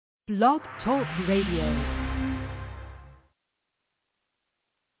Blog Talk Radio.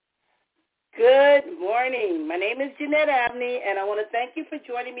 Good morning. My name is Jeanette Abney, and I want to thank you for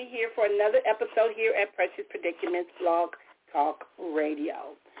joining me here for another episode here at Precious Predicaments Blog Talk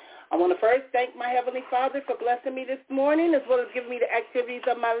Radio. I want to first thank my Heavenly Father for blessing me this morning, as well as giving me the activities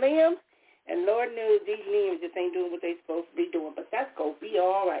of my limbs. And Lord knows these limbs just ain't doing what they're supposed to be doing, but that's going to be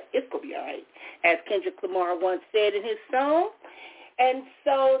all right. It's going to be all right, as Kendrick Lamar once said in his song. And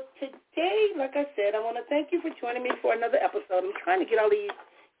so today, like I said, I want to thank you for joining me for another episode. I'm trying to get all these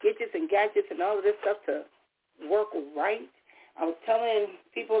gadgets and gadgets and all of this stuff to work right. I was telling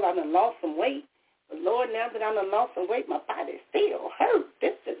people I done lost some weight, but Lord, now that I done lost some weight, my body still hurts.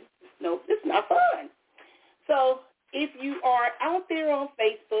 This is not fun. So if you are out there on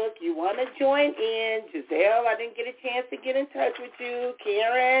Facebook, you want to join in, Giselle, I didn't get a chance to get in touch with you,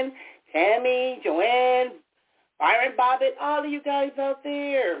 Karen, Tammy, Joanne, Byron, Bobbitt, all of you guys out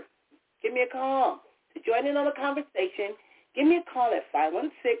there, give me a call to join in on the conversation. Give me a call at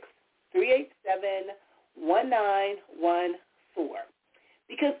 516-387-1914,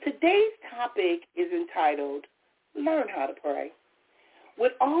 because today's topic is entitled, Learn How to Pray.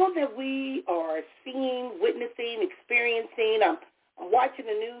 With all that we are seeing, witnessing, experiencing, I'm watching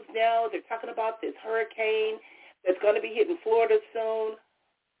the news now. They're talking about this hurricane that's going to be hitting Florida soon.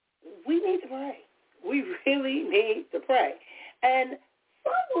 We need to pray. We really need to pray. And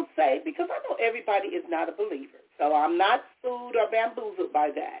some will say, because I know everybody is not a believer, so I'm not fooled or bamboozled by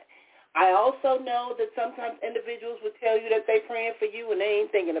that. I also know that sometimes individuals will tell you that they're praying for you and they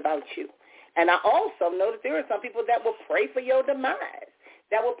ain't thinking about you. And I also know that there are some people that will pray for your demise,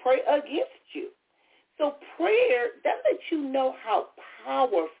 that will pray against you. So prayer, that lets you know how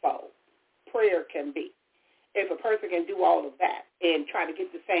powerful prayer can be if a person can do all of that and try to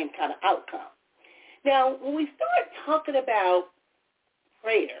get the same kind of outcome. Now, when we start talking about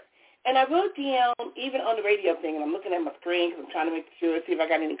prayer, and I wrote down, even on the radio thing, and I'm looking at my screen because I'm trying to make sure, see if I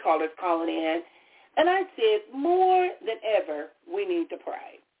got any callers calling in, and I said, more than ever, we need to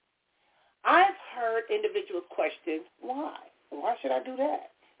pray. I've heard individuals question, why? Why should I do that?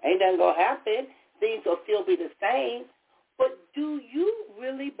 Ain't nothing going to happen. Things will still be the same. But do you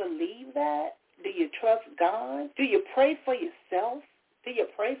really believe that? Do you trust God? Do you pray for yourself? Do you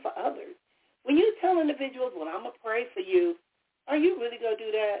pray for others? When you tell individuals, well, I'm going to pray for you, are you really going to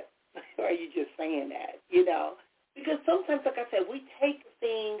do that? Or are you just saying that, you know? Because sometimes, like I said, we take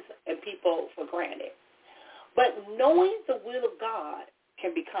things and people for granted. But knowing the will of God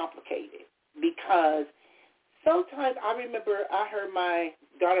can be complicated because sometimes I remember I heard my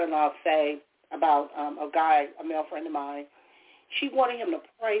daughter-in-law say about a male friend of mine, she wanted him to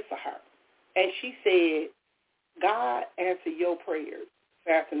pray for her. And she said, God answered your prayers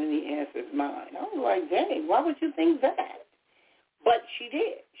faster than he answers mine. I was like, dang, why would you think that? But she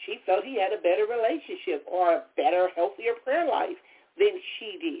did. She felt he had a better relationship or a better, healthier prayer life than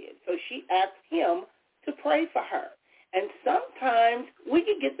she did. So she asked him to pray for her. And sometimes we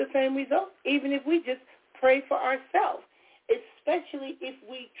can get the same results, even if we just pray for ourselves, especially if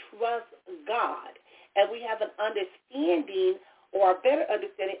we trust God and we have an understanding or a better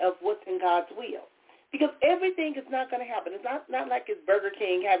understanding of what's in God's will. Because everything is not going to happen. It's not like it's Burger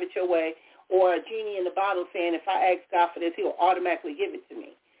King, have it your way, or a genie in the bottle saying, if I ask God for this, he'll automatically give it to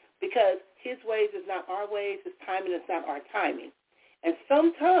me. Because his ways is not our ways, his timing is not our timing. And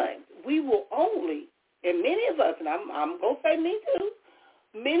sometimes we will only, and many of us, and I'm going to say me too,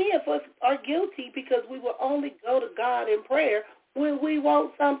 many of us are guilty because we will only go to God in prayer when we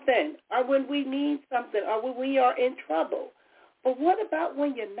want something or when we need something or when we are in trouble. But what about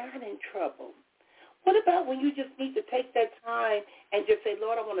when you're not in trouble? What about when you just need to take that time and just say,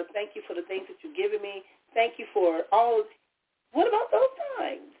 Lord, I want to thank you for the things that you've given me. Thank you for all. What about those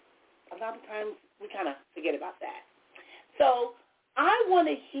times? A lot of times we kind of forget about that. So I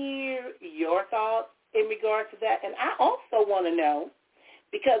want to hear your thoughts in regard to that. And I also want to know,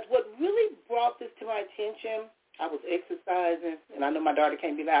 because what really brought this to my attention, I was exercising, and I know my daughter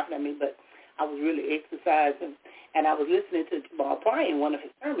can't be laughing at me, but I was really exercising, and I was listening to Jamal Bryan, one of his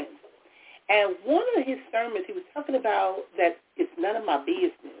sermons. And one of his sermons, he was talking about that it's none of my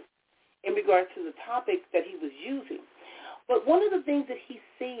business in regards to the topics that he was using. But one of the things that he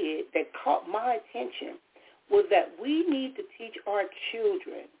said that caught my attention was that we need to teach our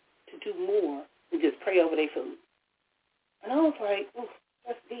children to do more than just pray over their food. And I was like, ooh,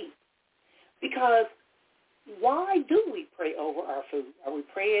 that's deep. Because why do we pray over our food? Are we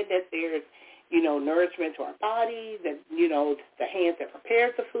praying that there's, nourishment to our bodies, that, the hands that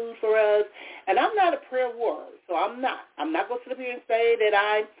prepares the food for us? And I'm not a prayer warrior, so I'm not going to sit up here and say that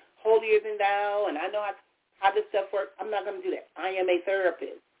I'm holier than thou and I know how this stuff works. I'm not going to do that. I am a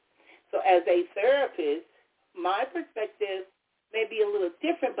therapist. So as a therapist, my perspective may be a little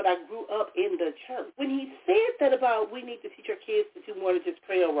different, but I grew up in the church. When he said that about we need to teach our kids to do more than just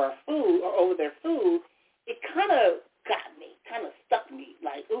pray over our food or over their food, it kind of got me, kind of stuck me,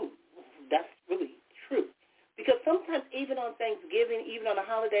 like, ooh, that's really true. Because sometimes even on Thanksgiving, even on the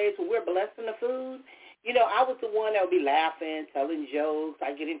holidays when we're blessing the food, you know, I was the one that would be laughing, telling jokes.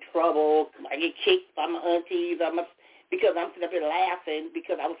 I get in trouble. I get kicked by my aunties because I'm sitting up here laughing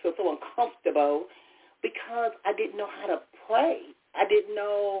because I would feel so uncomfortable because I didn't know how to pray. I didn't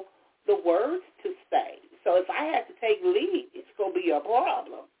know the words to say. So if I had to take lead, it's going to be a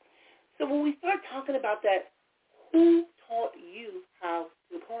problem. So when we start talking about that, who taught you how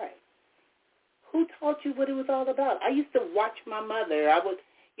to pray? Who taught you what it was all about? I used to watch my mother. I was,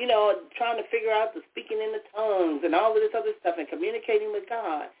 you know, trying to figure out the speaking in the tongues and all of this other stuff and communicating with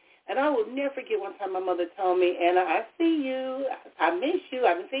God. And I will never forget one time my mother told me, Anna, I see you. I miss you. I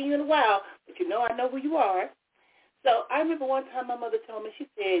haven't seen you in a while, but you know I know who you are. So I remember one time my mother told me, she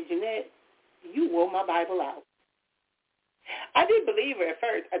said, Jeanette, you wore my Bible out. I didn't believe her at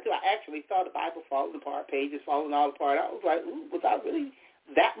first until I actually saw the Bible falling apart, pages falling all apart. I was like, ooh, was I really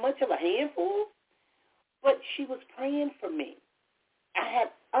that much of a handful? But she was praying for me. I had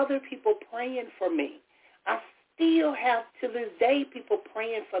other people praying for me. I still have, to this day, people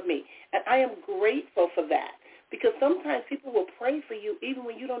praying for me. And I am grateful for that because sometimes people will pray for you even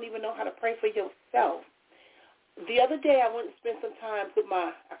when you don't even know how to pray for yourself. The other day I went and spent some time with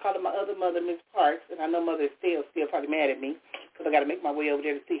I call her my other mother, Miss Parks, and I know Mother is still probably mad at me because I got to make my way over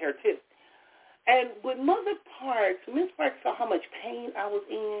there to see her too. And with Mother Parks, Miss Parks saw how much pain I was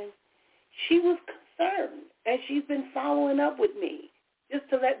in. She was concerned, and she's been following up with me just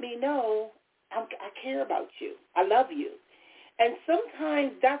to let me know I care about you. I love you. And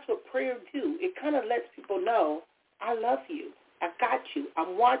sometimes that's what prayer do. It kind of lets people know, I love you. I got you.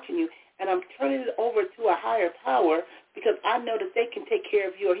 I'm watching you. And I'm turning it over to a higher power because I know that they can take care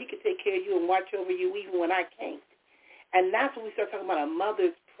of you or he can take care of you and watch over you even when I can't. And that's when we start talking about a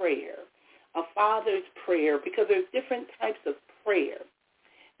mother's prayer, a father's prayer, because there's different types of prayer.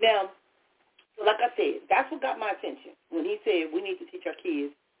 Now, so like I said, that's what got my attention when he said we need to teach our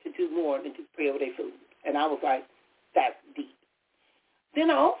kids to do more than just pray over their food. And I was like, that's deep. Then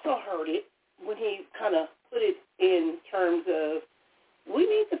I also heard it when he kind of put it in terms of we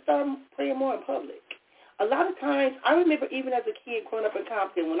need to start praying more in public. A lot of times, I remember even as a kid growing up in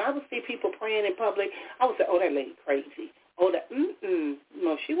Compton, when I would see people praying in public, I would say, oh, that lady crazy. Oh, that,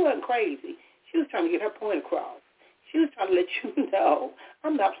 no, she wasn't crazy. She was trying to get her point across. She was trying to let you know,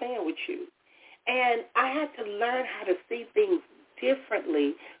 I'm not playing with you. And I had to learn how to see things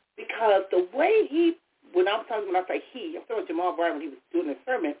differently because the way when I say he, I'm talking Jamal Bryant when he was doing the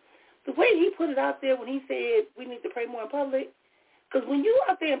sermon, the way he put it out there when he said we need to pray more in public, because when you're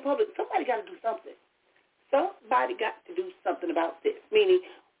out there in public, somebody got to do something. Somebody got to do something about this, meaning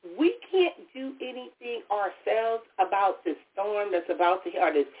we can't do anything ourselves about this storm that's about to hit,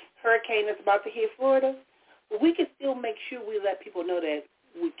 or this hurricane that's about to hit Florida, but we can still make sure we let people know that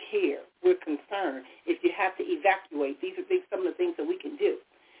we care, we're concerned. If you have to evacuate, these are some of the things that we can do.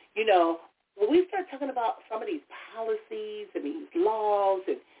 You know, when we start talking about some of these policies and these laws,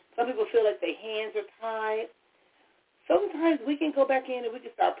 and some people feel like their hands are tied, sometimes we can go back in and we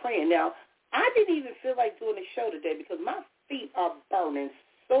can start praying. Now, I didn't even feel like doing the show today because my feet are burning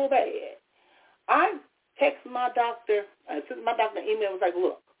so bad. I texted my doctor, sent my doctor an email, was like,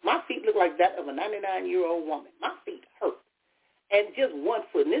 look, my feet look like that of a 99-year-old woman. My feet hurt. And just one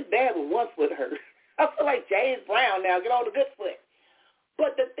foot, and it's bad when one foot hurts. I feel like James Brown now, get on the good foot.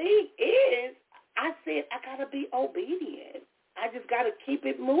 But the thing is, I said I got to be obedient. I just got to keep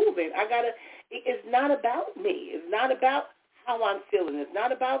it moving. It's not about me. It's not about how I'm feeling. It's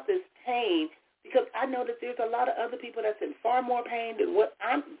not about this pain because I know that there's a lot of other people that's in far more pain than what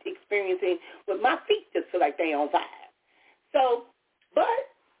I'm experiencing, but my feet just feel like they on fire. So, but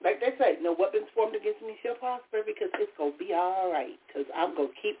like they say, no weapons formed against me shall prosper because it's going to be all right because I'm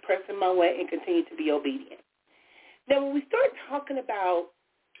going to keep pressing my way and continue to be obedient. Now, when we start talking about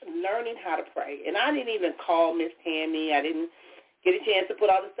learning how to pray, and I didn't even call Miss Tammy. I didn't get a chance to put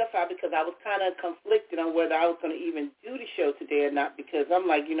all this stuff out because I was kind of conflicted on whether I was going to even do the show today or not because I'm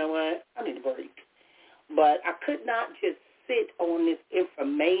like, you know what, I need a break. But I could not just sit on this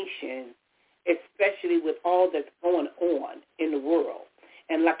information, especially with all that's going on in the world.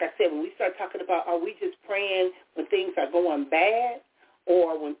 And like I said, when we start talking about are we just praying when things are going bad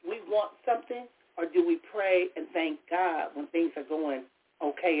or when we want something, or do we pray and thank God when things are going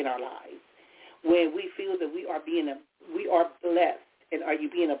okay in our lives? When we feel that we are blessed, and are you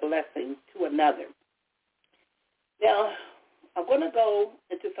being a blessing to another? Now, I'm going to go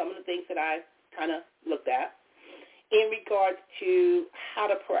into some of the things that I kind of looked at in regards to how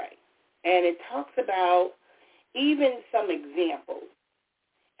to pray. And it talks about even some examples.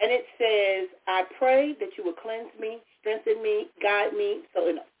 And it says, I pray that you will cleanse me, strengthen me, guide me, so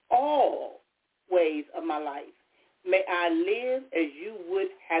in all ways of my life, may I live as you would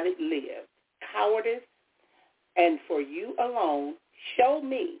have it lived. Cowardice, and for you alone, show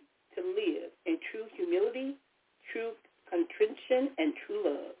me to live in true humility, true contrition, and true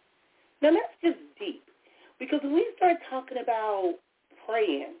love. Now, that's just deep, because when we start talking about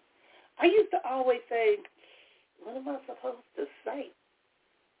praying, I used to always say, what am I supposed to say?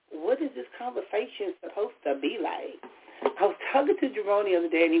 What is this conversation supposed to be like? I was talking to Jerome the other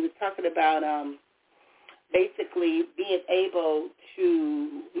day, and he was talking about basically being able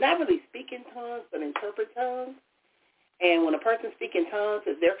to not really speak in tongues, but interpret tongues. And when a person speaks in tongues,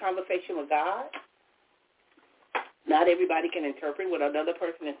 it's their conversation with God. Not everybody can interpret what another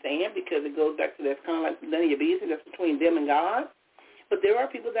person is saying, because it goes back to that's kind of like none of your business. That's between them and God. But there are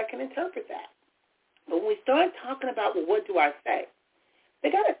people that can interpret that. But when we start talking about, well, what do I say? They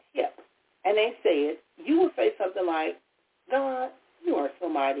got a tip, and they say it. You will say something like, God, you are so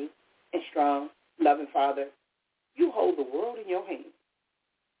mighty and strong, loving Father. You hold the world in your hands.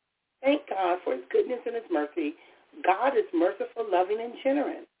 Thank God for his goodness and his mercy. God is merciful, loving, and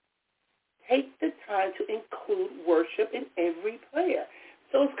generous. Take the time to include worship in every prayer.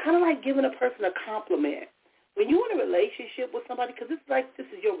 So it's kind of like giving a person a compliment. When you're in a relationship with somebody, because it's like this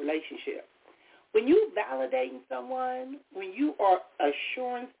is your relationship. When you validating someone, when you are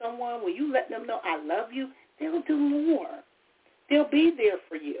assuring someone, when you let them know I love you, they'll do more. They'll be there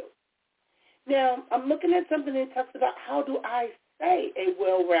for you. Now, I'm looking at something that talks about how do I say a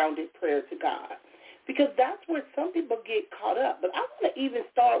well-rounded prayer to God, because that's where some people get caught up. But I want to even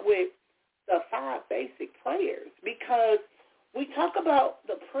start with the 5 basic prayers, because we talk about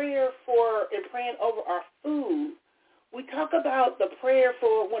the prayer for and praying over our food. We talk about the prayer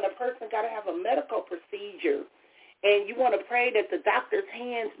for when a person got to have a medical procedure, and you want to pray that the doctor's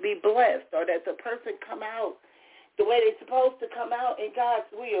hands be blessed, or that the person come out the way they're supposed to come out in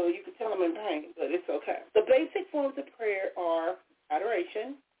God's will. You can tell them in pain, but it's okay. The basic forms of prayer are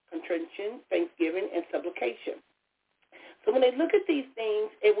adoration, contrition, thanksgiving, and supplication. So when they look at these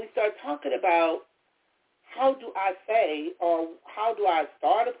things and we start talking about how do I say, or how do I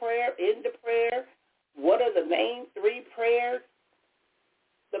start a prayer, end the prayer, what are the main 3 prayers?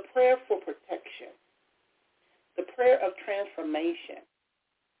 The prayer for protection, the prayer of transformation,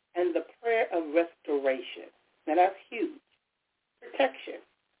 and the prayer of restoration. Now, that's huge. Protection.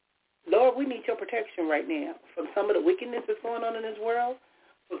 Lord, we need your protection right now from some of the wickedness that's going on in this world,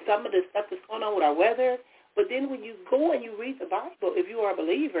 from some of the stuff that's going on with our weather. But then when you go and you read the Bible, if you are a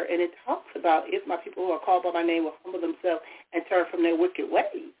believer, and it talks about if my people who are called by my name will humble themselves and turn from their wicked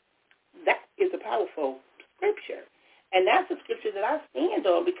ways, that is a powerful scripture. And that's a scripture that I stand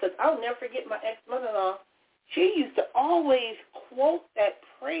on, because I'll never forget my ex-mother-in-law. She used to always quote that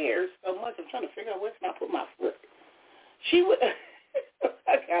prayer so much. I'm trying to figure out where I put my foot. She would,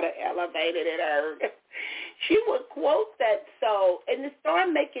 I got to elevate it at her. She would quote that so, and it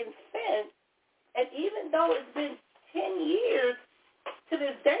started making sense. And even though it's been 10 years to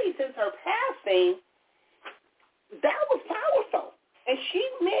this day since her passing, that was powerful. And she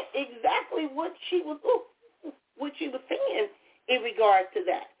meant exactly what she was saying in regard to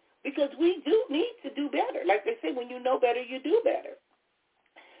that. Because we do need to do better. Like they say, when you know better, you do better.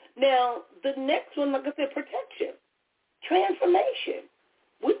 Now, the next one, like I said, protection, transformation.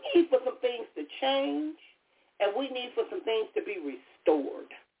 We need for some things to change, and we need for some things to be restored.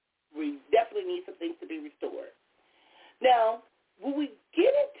 We definitely need some things to be restored. Now, when we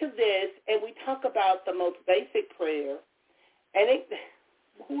get into this and we talk about the most basic prayer, and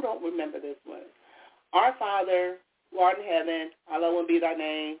who don't remember this one? Our Father, who art in heaven, hallowed be thy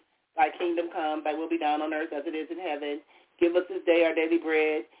name. Thy kingdom come, thy will be done on earth as it is in heaven. Give us this day our daily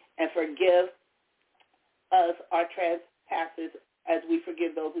bread, and forgive us our trespasses as we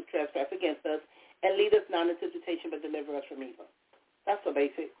forgive those who trespass against us. And lead us not into temptation, but deliver us from evil. That's so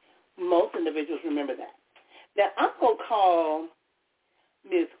basic. Most individuals remember that. Now, I'm going to call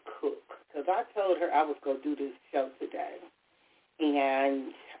Ms. Cook, because I told her I was going to do this show today.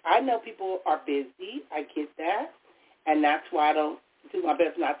 And I know people are busy. I get that. And that's why I don't do my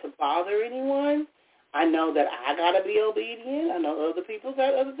best not to bother anyone. I know that I got to be obedient. I know other people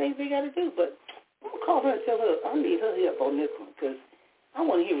got other things they got to do. But I'm going to call her and tell her I need her help on this one, because I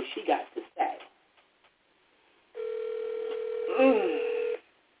want to hear what she got to say.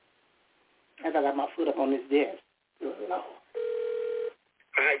 As I got my foot up on this desk. Good Lord.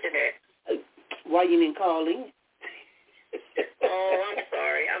 Hi, Jeanette. Why you didn't call in?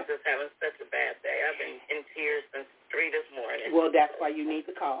 Well, that's why you need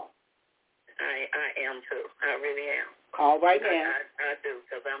to call. I am too. I really am. Call right now. I do,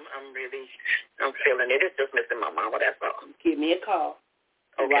 because I'm feeling it. It's just missing my mama, that's all. Give me a call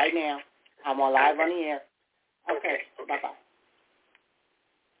right now. I'm on live on the air. Okay. Bye-bye.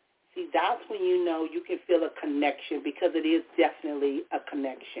 See, that's when you know you can feel a connection, because it is definitely a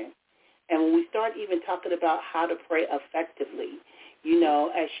connection. And when we start even talking about how to pray effectively, you know,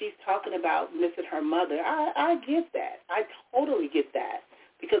 as she's talking about missing her mother, I get that. I totally get that.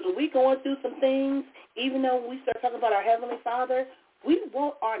 Because when we're going through some things, even though we start talking about our Heavenly Father, we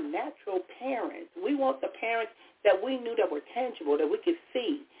want our natural parents. We want the parents that we knew that were tangible, that we could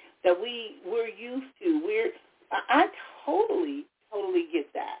see, that we're used to. I totally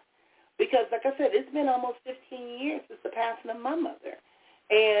get that. Because, like I said, it's been almost 15 years since the passing of my mother.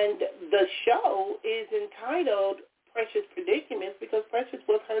 And the show is entitled Precious Predicaments because Precious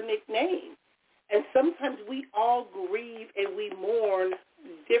was her nickname. And sometimes we all grieve and we mourn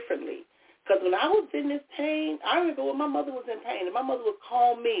differently. Because when I was in this pain, I remember when my mother was in pain, and my mother would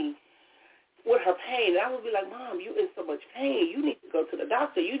call me with her pain, and I would be like, Mom, you in so much pain. You need to go to the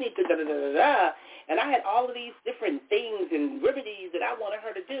doctor. You need to da-da-da-da-da. And I had all of these different things and remedies that I wanted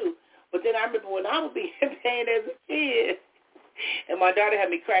her to do. But then I remember when I would be in pain as a kid, and my daughter had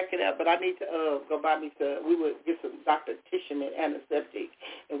me cracking up, but I need to go buy me we would get some Dr. Tishman anesthetic,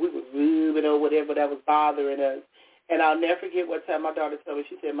 and we would rub it or whatever that was bothering us. And I'll never forget what time my daughter told me,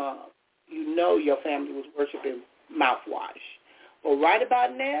 she said, Mom, you know your family was worshiping mouthwash. But right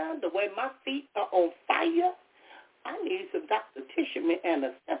about now, the way my feet are on fire, I need some Dr. Tishman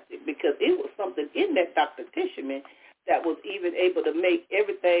anesthetic, because it was something in that Dr. Tishman that was even able to make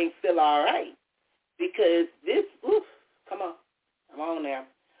everything feel all right. Because this, come on now.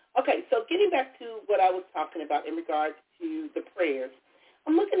 Okay, so getting back to what I was talking about in regards to the prayers,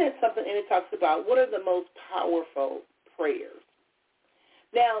 I'm looking at something, and it talks about what are the most powerful prayers.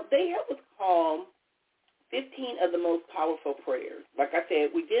 Now, they have what's called 15 of the most powerful prayers. Like I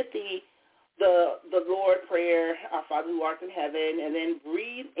said, we did the Lord prayer, our Father who art in heaven, and then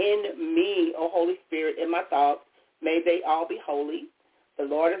breathe in me, O Holy Spirit, in my thoughts. May they all be holy. The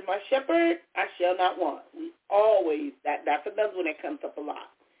Lord is my shepherd, I shall not want. We always, that's another one that comes up a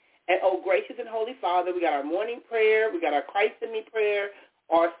lot. And, oh, gracious and holy Father, we got our morning prayer, we got our Christ in me prayer,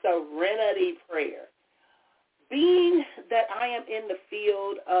 our serenity prayer. Being that I am in the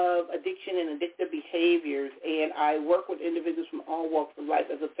field of addiction and addictive behaviors, and I work with individuals from all walks of life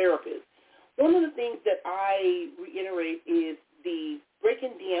as a therapist, one of the things that I reiterate is the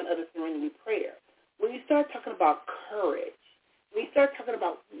breaking down of the serenity prayer. When you start talking about courage, when you start talking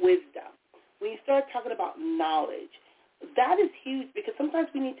about wisdom, when you start talking about knowledge, that is huge, because sometimes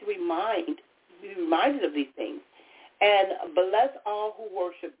we need to be reminded of these things. And bless all who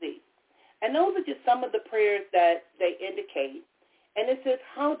worship thee. And those are just some of the prayers that they indicate. And it says,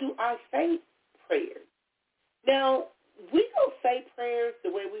 how do I say prayers? Now, we don't say prayers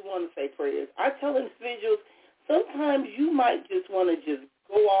the way we want to say prayers. I tell individuals, sometimes you might just want to just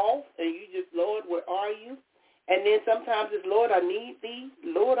go off and you just, Lord, where are you? And then sometimes it's, Lord, I need thee.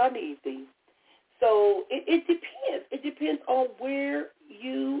 Lord, I need thee. So it depends. It depends on where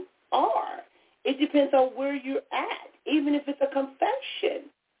you are. It depends on where you're at. Even if it's a confession,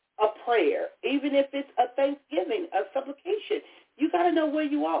 a prayer, even if it's a thanksgiving, a supplication, you got to know where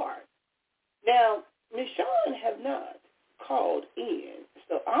you are. Now, Ms. Shawn have not called in,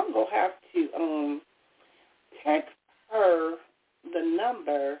 so I'm going to have to text her the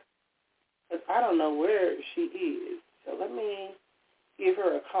number, because I don't know where she is. So let me give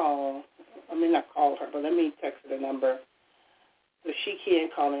her a call. I mean, not call her, but let me text her the number so she can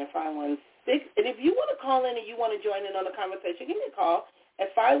call in, 516. And if you want to call in and you want to join in on the conversation, give me a call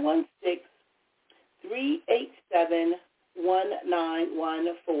at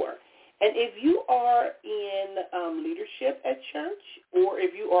 516-387-1914. And if you are in leadership at church, or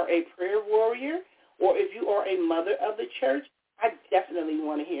if you are a prayer warrior, or if you are a mother of the church, I definitely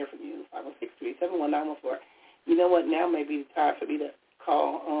want to hear from you. 516-387-1914. You know what? Now may be the time for me to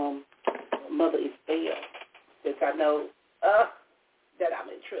call Mother Estelle, since I know that I'm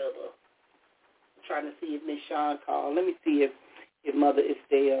in trouble. I'm trying to see if Miss Shawn called. Let me see if Mother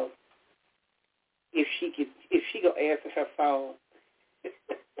Estelle, if she go answer her phone.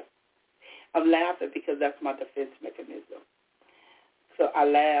 I'm laughing because that's my defense mechanism. So I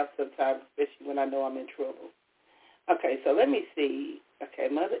laugh sometimes, especially when I know I'm in trouble. Okay, so let me see. Okay,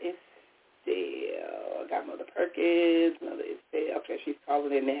 Mother Estelle. I got Mother Perkins, Mother Estelle. Okay, she's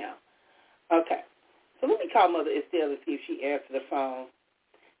calling in now. Okay, so let me call Mother Estelle and see if she answers the phone.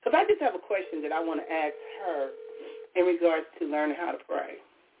 Because I just have a question that I want to ask her in regards to learning how to pray.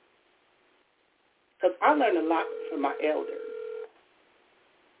 Because I learned a lot from my elders.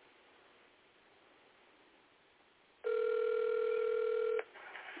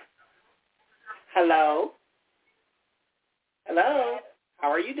 Hello? Hello? How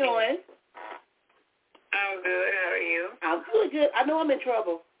are you doing? I'm good. How are you? I'm doing good. I know I'm in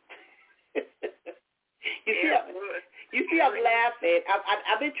trouble. You see, I'm laughing.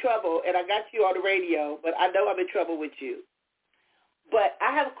 I'm in trouble, and I got you on the radio, but I know I'm in trouble with you. But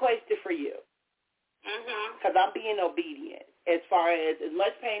I have a question for you, because I'm being obedient. As far as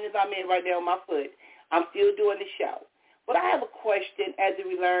much pain as I'm in right now on my foot, I'm still doing the show. But I have a question as it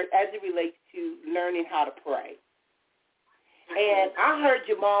relates to learning how to pray. And I heard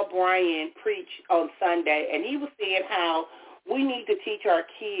Jamal Bryan preach on Sunday, and he was saying how we need to teach our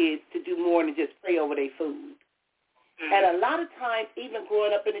kids to do more than just pray over their food. And a lot of times, even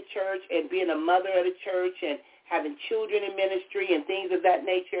growing up in the church and being a mother of the church and having children in ministry and things of that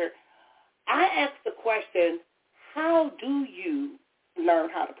nature, I ask the question, how do you learn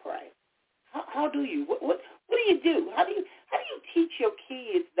how to pray? How do you? What do you do? How do you teach your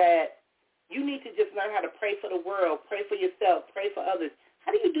kids that you need to just learn how to pray for the world, pray for yourself, pray for others?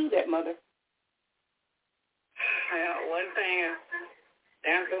 How do you do that, Mother? Well, one thing,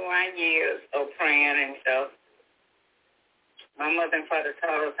 down through my years of praying and stuff, my mother and father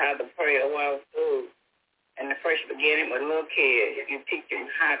taught us how to pray over our food. And the first beginning with little kids, you teach them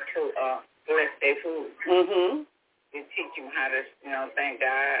how to bless their food. Mm-hmm. You teach them how to, thank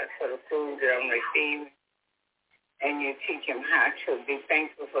God for the food that I'm receiving. And you teach them how to be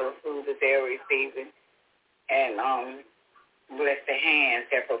thankful for the food that they're receiving. And bless the hands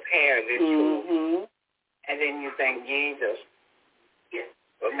that prepare this food. And then you thank Jesus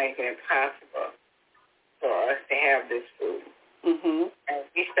for making it possible for us to have this food. And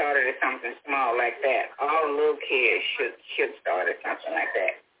we started at something small like that. All little kids should start at something like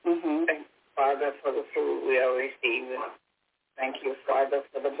that. Thank you, Father, for the food we are receiving. Thank you, Father,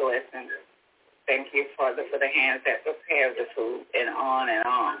 for the blessings. Thank you, Father, for the hands that prepare the food, and on and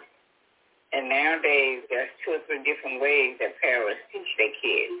on. And nowadays, there's 2 or 3 different ways that parents teach their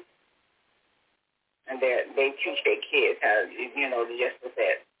kids. And they teach their kids how, just as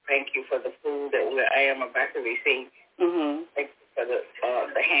that. Thank you for the food that I am about to receive. Thank you for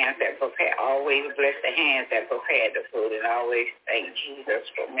the hands that prepare. Always bless the hands that prepare the food, and always thank Jesus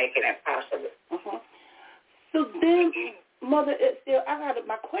for making it possible. So then, Mother,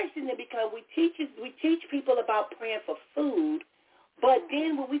 my question is, because we teach people about praying for food, but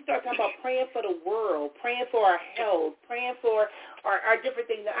then when we start talking about praying for the world, praying for our health, praying for our different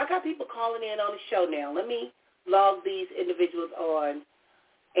things, now, I got people calling in on the show now. Let me log these individuals on.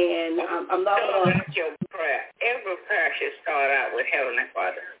 And I'm not going to your prayer. Every prayer should start out with Heavenly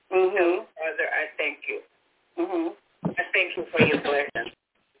Father. Father, I thank you. I thank you for your blessings,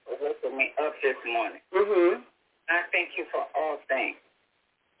 for waking me up this morning. I thank you for all things.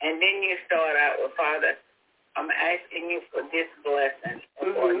 And then you start out with, Father, I'm asking you for this blessing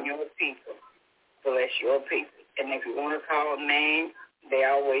upon your people. Bless your people. And if you want to call names, they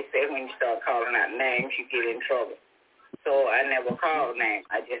always say when you start calling out names, you get in trouble. So I never call names.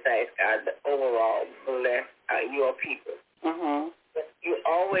 I just ask God to overall bless your people. You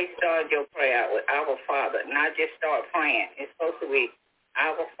always start your prayer out with our Father, not just start praying. It's supposed to be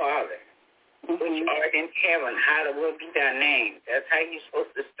our Father, which art in heaven, hallowed be thy name. That's how you're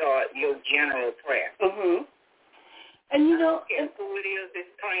supposed to start your general prayer. And who it is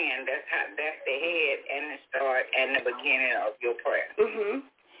that's praying, that's the head and the start and the beginning of your prayer.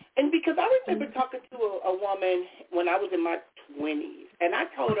 And because I remember talking to a woman when I was in my 20s, and I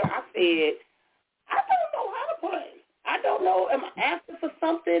told her, I said, I don't know how to pray. I don't know. Am I asking for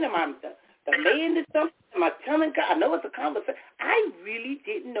something? Am I demanding something? Am I telling God? I know it's a conversation. I really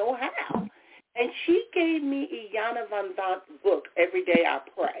didn't know how. And she gave me Iyanla Vanzant's book, Every Day I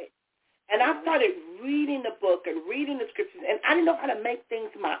Pray. And I started reading the book and reading the scriptures, and I didn't know how to make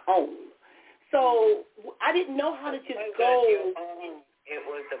things my own. So I didn't know how to just go. It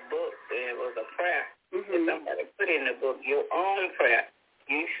was a book. It was a prayer. Somebody put in the book your own prayer.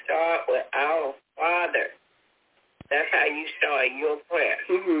 You start with our Father. That's how you start your prayer.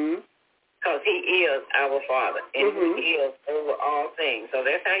 Because he is our Father, and he is over all things. So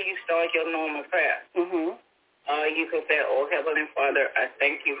that's how you start your normal prayer. You can say, oh, Heavenly Father, I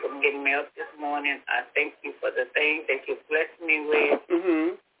thank you for getting me up this morning. I thank you for the things that you blessed me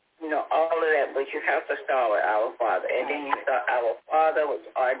with. All of that, but you have to start with our Father. And then you start, our Father which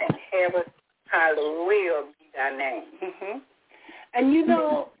art in heaven, hallowed be thy name. And your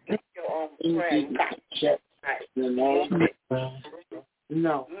own prayer.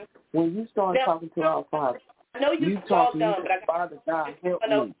 No. When you start talking to our Father, I know you talking to but Father God, help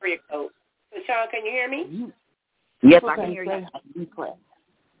me. So, Sean, can you hear me? Yes, I can hear you.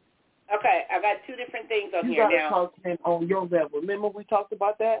 Okay, I got 2 different things on you here now. You got to talk to him on your level. Remember we talked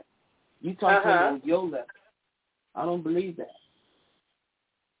about that? You talk to him on your level. I don't believe that.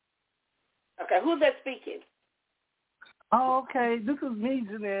 Okay, who's that speaking? Oh, okay. This is me,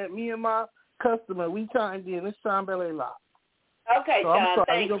 Jeanette. Me and my customer. We chimed in. It's Sean Belay Lock. Okay, so John, I'm sorry.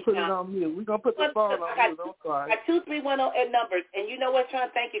 thank We're going to put you, it on mute. We're going to put the phone on mute. I'm sorry. I got 2310 numbers. And you know what, Sean?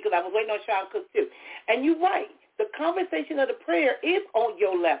 Thank you, because I was waiting on Sean Cook, too. And you're right. The conversation of the prayer is on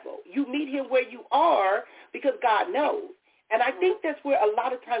your level. You meet him where you are because God knows. And I think that's where a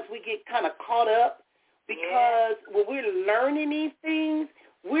lot of times we get kind of caught up because when we're learning these things,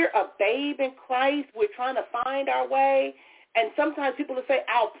 we're a babe in Christ. We're trying to find our way. And sometimes people will say,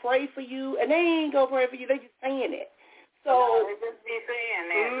 I'll pray for you. And they ain't going to pray for you. They're just saying it. So no, just be saying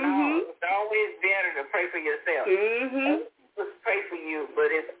that. No, it's always better to pray for yourself. Just pray for you, but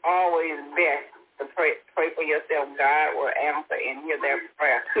it's always best to pray for yourself. God will answer and hear that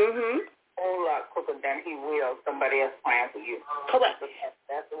prayer. A whole lot quicker than he will somebody else praying for you. Correct.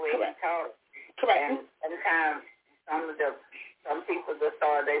 That's the way he taught it. Correct. And sometimes some people just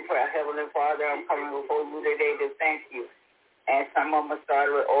start their prayer, Heavenly Father, I'm coming before you today to thank you. And some of them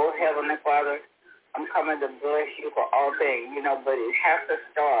started with, oh, Heavenly Father, I'm coming to bless you for all things, but it has to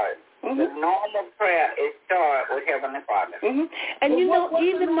start. The normal prayer is start with Heavenly Father. And what's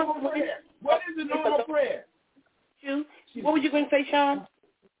even the normal prayer? What is the normal prayer? What were you going to say, Sean?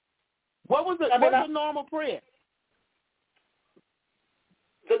 What's the normal prayer?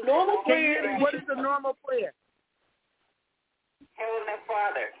 The normal prayer. What is the normal prayer? Heavenly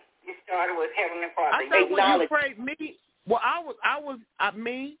Father. You started with Heavenly Father. I thought when you prayed me. Well, I was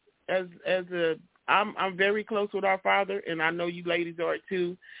me as a. I'm very close with our Father, and I know you ladies are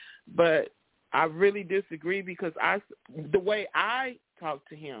too, but I really disagree because the way I talk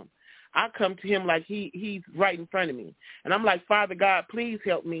to him, I come to him like he's right in front of me, and I'm like, Father God, please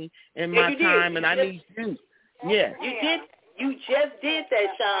help me in my time, and I need you. Yeah. You just did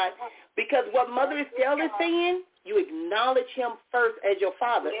that, Sean, because what Mother Estelle is saying, you acknowledge him first as your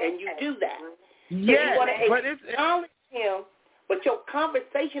Father, and you do that. So you want to acknowledge him. But your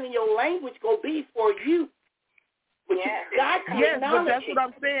conversation and your language go be for you. But you got to acknowledge but that's what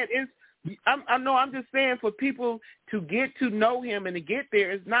I'm saying. I'm just saying for people to get to know him and to get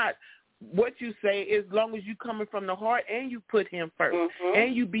there is not what you say as long as you coming from the heart and you put him first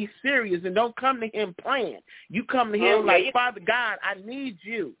and you be serious and don't come to him playing. You come to him like, Father God, I need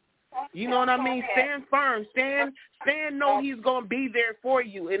you. You know what I mean? Stand firm. Stand know he's going to be there for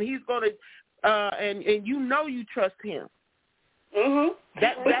you and he's going to, and you trust him.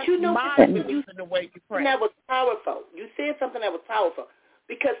 That's my belief in the way you pray. That was powerful. You said something that was powerful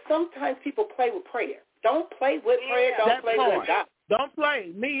because sometimes people play with prayer. Don't play with prayer. Don't play with God. Don't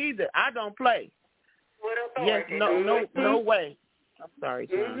play. Me either. I don't play. Yes, no way. I'm sorry,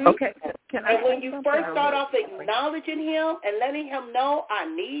 John. Okay. And when you first start off acknowledging him and letting him know,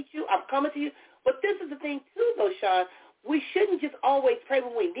 I need you, I'm coming to you. But this is the thing too, though, Sean. We shouldn't just always pray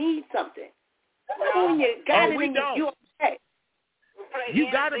when we need something. When you got it in you okay.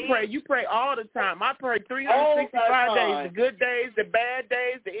 You got to pray. You pray all the time. I pray 365 days, the good days, the bad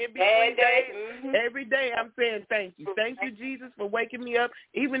days, the in-between days. Every day I'm saying thank you. Thank you, Jesus, for waking me up.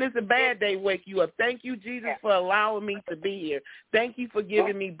 Even if it's a bad day, wake you up. Thank you, Jesus, for allowing me to be here. Thank you for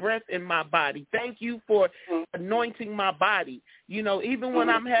giving me breath in my body. Thank you for anointing my body. Even when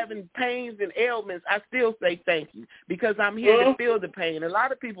I'm having pains and ailments, I still say thank you because I'm here to feel the pain. A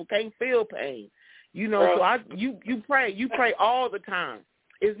lot of people can't feel pain. So you pray all the time.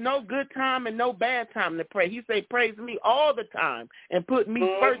 There's no good time and no bad time to pray. He say, praise me all the time and put me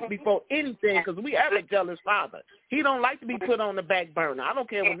first before anything because we have a jealous Father. He don't like to be put on the back burner. I don't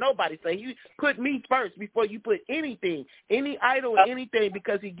care what nobody say. You put me first before you put anything, any idol or anything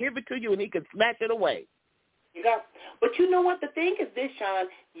because he give it to you and he can snatch it away. But you know what? The thing is this, Sean,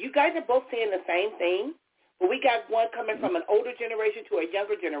 you guys are both saying the same thing, but we got one coming from an older generation to a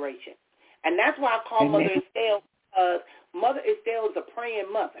younger generation. And that's why I call Mother Estelle because Mother Estelle is a praying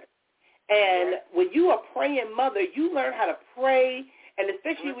mother. And when you are a praying mother, you learn how to pray, and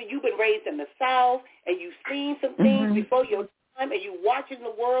especially when you've been raised in the South and you've seen some things before your time and you're watching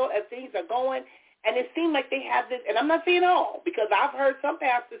the world as things are going, and it seems like they have this, and I'm not saying all, because I've heard some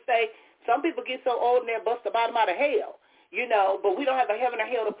pastors say some people get so old and they'll bust the bottom out of hell, but we don't have a heaven or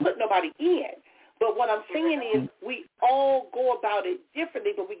hell to put nobody in. But what I'm saying is we all go about it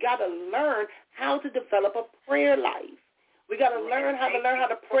differently, but we got to learn how to develop a prayer life. We got to learn how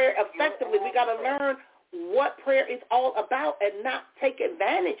to pray effectively. We got to learn what prayer is all about and not take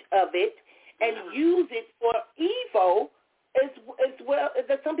advantage of it and use it for evil as well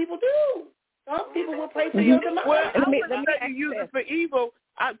that some people do. Some people will pray for your demise. Well, I wouldn't say you use it for evil.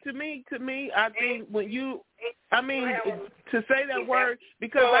 To me, I think when you I mean, to say that word,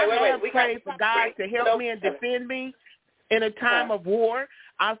 because I have prayed for God to help me and defend me in a time of war.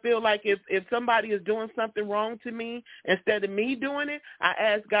 I feel like if somebody is doing something wrong to me, instead of me doing it, I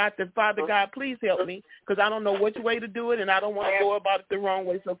ask God, Father God, please help me, because I don't know which way to do it, and I don't want to go about it the wrong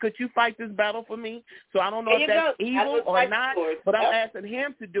way. So could you fight this battle for me? So I don't know if that's evil or not, but I'm asking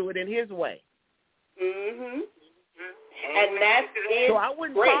him to do it in his way. Mm-hmm. And that's so I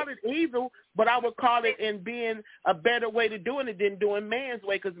wouldn't call it evil, but I would call it in being a better way to doing it than doing man's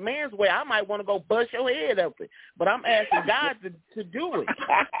way. Because man's way, I might want to go bust your head open. But I'm asking God to do it.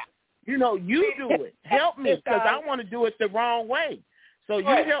 You know, you do it. Help me, because I want to do it the wrong way. So you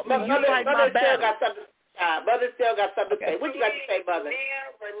help me. You fight my battle. Mother still got something to say. What you got to say, Mother?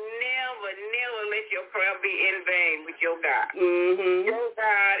 Never let your prayer be in vain with your God. Mm-hmm. Your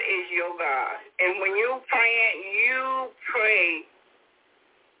God is your God. And when you pray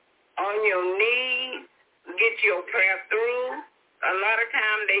on your knees, get your prayer through. A lot of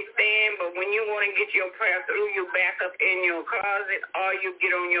times they stand, but when you want to get your prayer through, you back up in your closet or you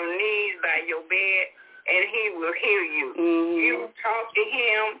get on your knees by your bed, and he will hear you. Mm-hmm. You talk to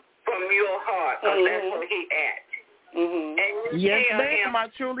him from your heart, because that's where he at. Mm-hmm. And you yes, tell him, I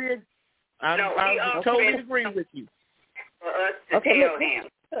totally agree with you. For us to tell him.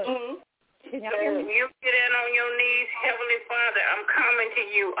 Mm-hmm. So you get in on your knees, Heavenly Father, I'm coming to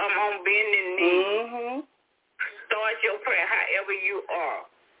you. I'm on bending knees. Mm-hmm. Start your prayer however you are.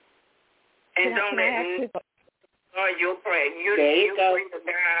 And don't let start your prayer. You pray to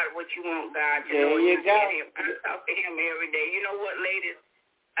God what you want God to know. You go. I talk to him every day. You know what, ladies?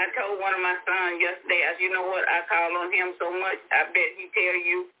 I told one of my sons yesterday, I said, you know what, I call on him so much, I bet he tell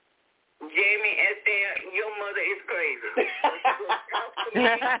you, Jamie, Esther, your mother is crazy.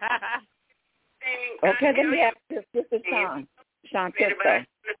 Okay, let me ask this. This is Sean. Sean Tisco.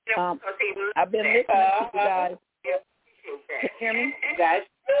 I've been listening to you guys. Can you hear me? That's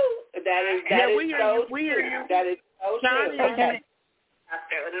true. That is so true. That is so true. Okay.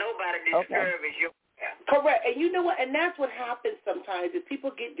 Nobody discourages you. Correct. And you know what? And that's what happens sometimes is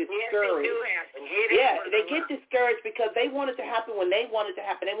people get discouraged. Yes, it do happen. They get discouraged because they want it to happen when they want it to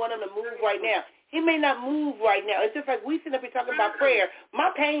happen. They want him to move right now. He may not move right now. It's just like we sit up here talking about prayer.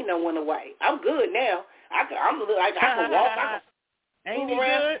 My pain don't went away. I'm good now. I can walk. Ain't he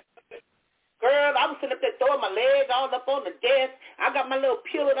good? Girl, I was sitting up there throwing my legs all up on the desk. I got my little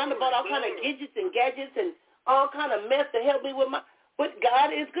pillow. I bought all kind of gadgets and all kind of mess to help me with my. But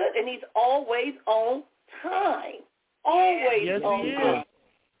God is good, and he's always on time. Always on time.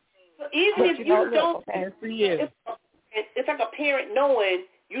 So even if you don't, it's like a parent knowing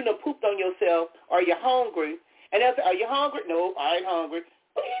you done pooped on yourself or you're hungry. And they'll say, are you hungry? No, I ain't hungry.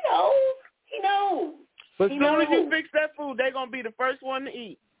 But he knows. But as soon as you fix that food, they're going to be the first one to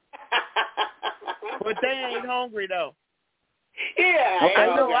eat. But they ain't hungry, though. Yeah. Okay, I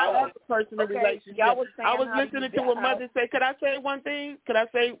want a personal relationship. I was listening to what Mother say. Could I say one thing? Could I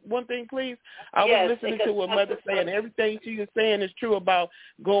say one thing, please? I was listening to what Mother said, and everything she was saying is true about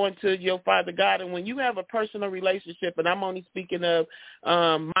going to your Father God. And when you have a personal relationship, and I'm only speaking of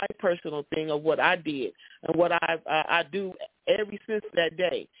my personal thing of what I did and what I do every since that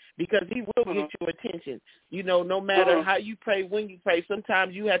day, because he will get your attention. You know, no matter how you pray, when you pray,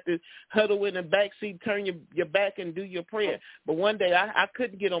 sometimes you have to huddle in the back seat, turn your back and do your prayer. But one day I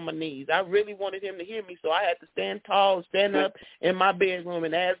couldn't get on my knees. I really wanted him to hear me, so I had to stand tall, stand up in my bedroom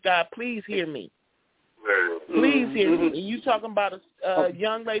and ask God, please hear me. Please hear me. And you talking about a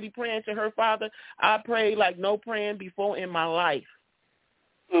young lady praying to her father, I prayed like no praying before in my life.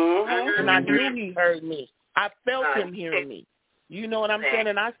 And I knew he heard me. I felt him hearing me. You know what I'm saying?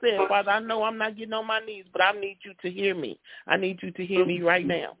 And I said, Father, I know I'm not getting on my knees, but I need you to hear me. I need you to hear me right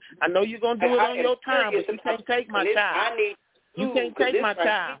now. I know you're going to do it on your time, but you can't take my child. You can't take my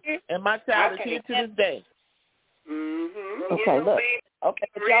child. And my child is here to this day. Okay, look. Okay,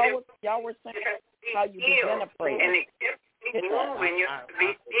 but y'all were saying how you begin to pray.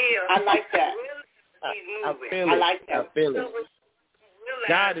 I like that. I feel it.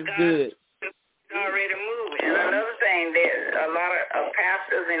 God is good. Already moving. And another thing, there's a lot of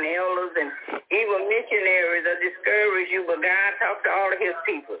pastors and elders and even missionaries are discouraged you, but God talks to all of his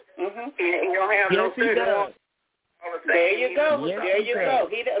people. He don't have no certain one. There you go. There you go.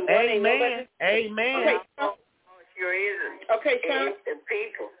 Amen. Amen. Sure is. Okay, Sean.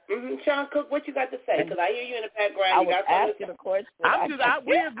 People. Sean Cook, what you got to say? Because I hear you in the background. I was asking a question.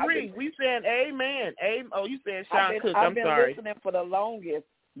 We agree. We saying amen. Oh, you saying Sean Cook. I'm sorry. I've been listening for the longest.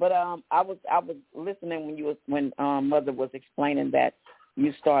 But I was listening when Mother was explaining that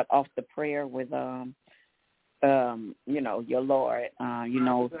you start off the prayer with your Lord,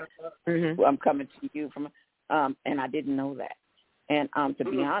 I'm coming to you from and I didn't know that. And to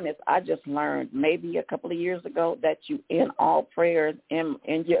be honest, I just learned maybe a couple of years ago that you in all prayers in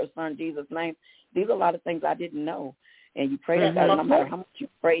your son Jesus' name. These are a lot of things I didn't know. And you pray to God no matter how much you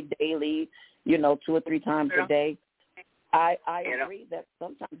pray daily, 2 or 3 times a day. I agree that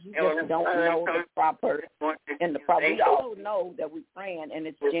sometimes you just don't know the proper and the proper. We all know that we're praying and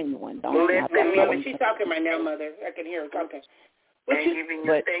it's genuine. She's talking right now, Mother. I can hear her talking. But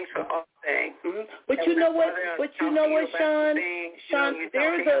you know what? But you know what, Sean? Sean,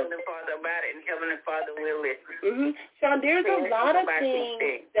 there's Sean, there's a lot of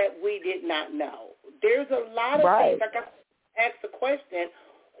things that we did not know. There's a lot of things. Like I asked the question,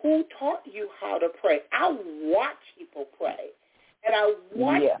 who taught you how to pray? I watched people pray. And I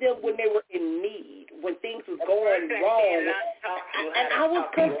watched them when they were in need, when things was going wrong. And I was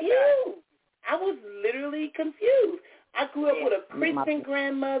confused. I was literally confused. I grew up with a Christian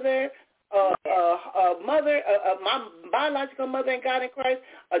grandmother, my biological mother in God in Christ,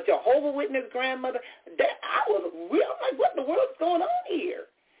 a Jehovah's Witness grandmother. I was like, what in the world is going on here?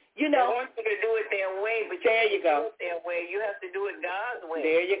 They want you to do it their way, but there you go. Their way. You have to do it God's way.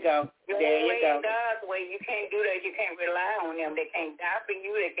 There you go. God's way. You can't do that. You can't rely on them. They can't die for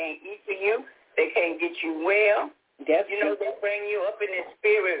you. They can't eat for you. They can't get you well. That's they bring you up in the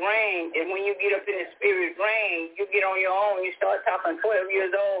spirit range, and when you get up in the spirit range, you get on your own. You start talking 12 years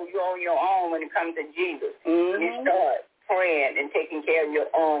old. You're on your own when it comes to Jesus. Mm-hmm. You start praying and taking care of your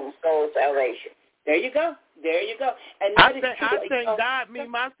own soul salvation. There you go. And I thank God, me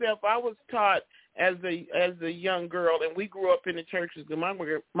myself, I was taught as a young girl, and we grew up in the churches.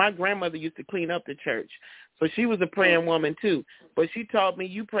 My grandmother used to clean up the church, so she was a praying woman too. But she taught me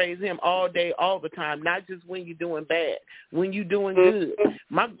you praise Him all day, all the time, not just when you're doing bad, when you're doing good.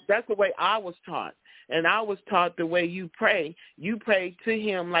 That's the way I was taught. And I was taught the way you pray to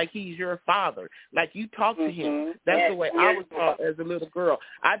Him like He's your Father, like you talk to Him. That's the way I was taught as a little girl.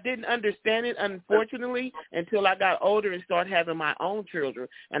 I didn't understand it, unfortunately, until I got older and started having my own children,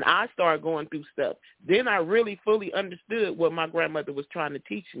 and I started going through stuff. Then I really fully understood what my grandmother was trying to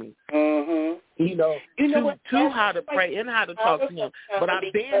teach me. To how to pray and how to talk to Him. But I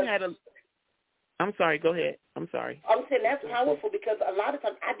then had a... I'm sorry, go ahead. I'm sorry. I'm saying that's powerful because a lot of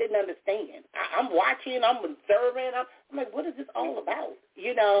times I didn't understand. I'm watching, I'm observing. I'm like, what is this all about?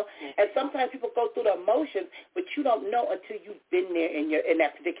 And sometimes people go through the emotions, but you don't know until you've been there in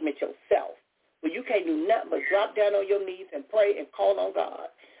that predicament yourself, where you can't do nothing but drop down on your knees and pray and call on God.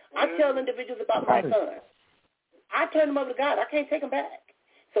 I tell individuals about my son. I turn him over to God. I can't take him back.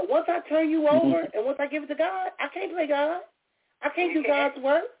 So once I turn you over and once I give it to God, I can't play God. I can't do God's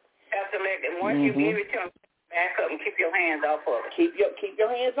work. Have to let them, once you give it to them, back up and keep your hands off of it. Keep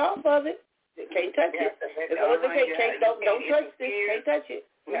your hands off of it. You can't touch it. Don't touch this. Can't touch it.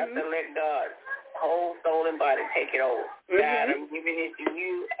 You have to let God's whole soul and body take it over. God, I'm giving it to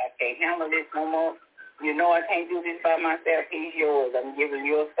you. I can't handle this no more. I can't do this by myself. He's yours. I'm giving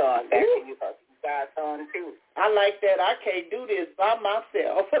your son back to you because he's God's son too. I like that. I can't do this by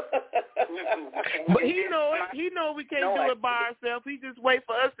myself. But He know it. He know we can't do it by ourselves. He just wait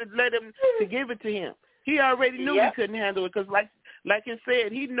for us to let Him to give it to Him. He already knew we couldn't handle it because, like it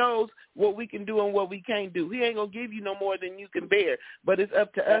said, He knows what we can do and what we can't do. He ain't gonna give you no more than you can bear. But it's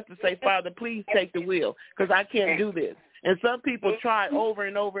up to us to say, Father, please take the wheel because I can't do this. And some people try over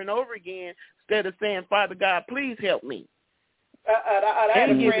and over and over again instead of saying, Father God, please help me.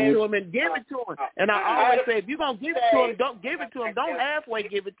 And give it to him and give it to him. And I always say, if you're going to give it to him, don't give it to him. Don't halfway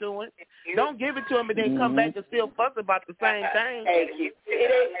give it to him. Don't give it to him and then come back and still fuss about the same thing. Thank you.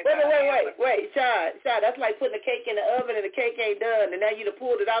 Wait, Sean, that's like putting a cake in the oven and the cake ain't done, and now you done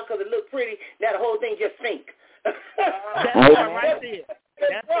pulled it out because it looked pretty. Now the whole thing just sink. That's part right there.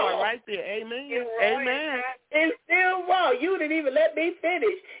 That's part right there. Amen. Amen. It's still wrong. You didn't even let me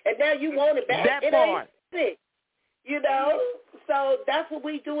finish, and now you want it back. That part. Ain't So that's what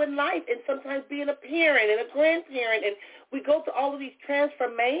we do in life, and sometimes being a parent and a grandparent, and we go through all of these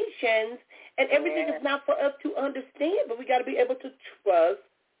transformations, and everything is not for us to understand, but we got to be able to trust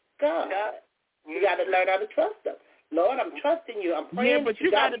God. We got to learn how to trust Him. Lord, I'm trusting you. I'm praying. Yeah, but you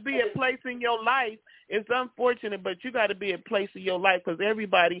got to be a place in your life. It's unfortunate, but you got to be a place in your life because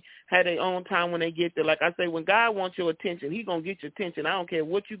everybody had their own time when they get there. Like I say, when God wants your attention, He's going to get your attention. I don't care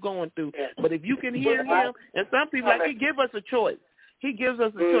what you're going through. But if you can hear Him, and some people, like He give us a choice. He gives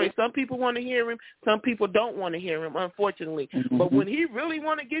us a choice. Some people want to hear Him. Some people don't want to hear Him, unfortunately. But when He really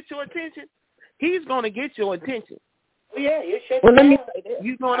want to get your attention, He's going to get your attention. Yeah, you should. Well, let me say this.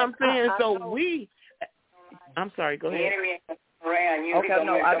 You know what I'm saying? I'm sorry, go ahead. Okay,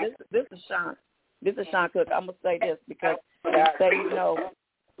 no, this is Sean. This is Sean Cook. I'm going to say this because they say,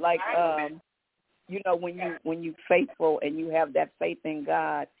 when you faithful and you have that faith in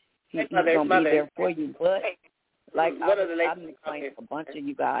God, He's gonna be there for you. But like I've explained a bunch of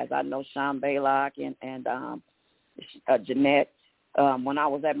you guys. I know Sean Baylock and Jeanette. When I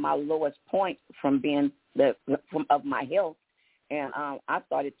was at my lowest point from being of my health, and I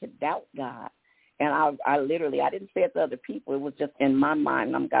started to doubt God. And I literally, I didn't say it to other people. It was just in my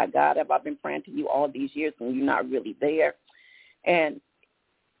mind. I'm God, have I been praying to you all these years and you're not really there? And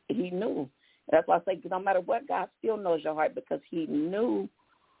He knew. That's why I say, no matter what, God still knows your heart, because He knew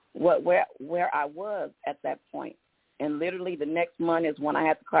where I was at that point. And literally the next month is when I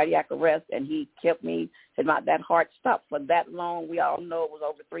had the cardiac arrest, and He kept me, and that heart stopped for that long. We all know it was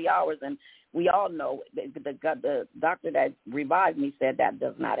over 3 hours, and we all know the doctor that revived me said that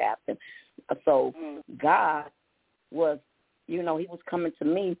does not happen. So God was, He was coming to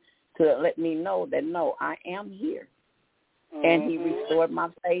me to let me know that, no, I am here. And He restored my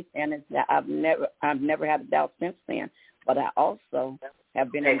faith, and I've never had a doubt since then. But I also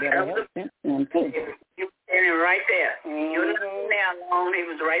have been in better health since then, too. You were standing right there. You were not there alone. He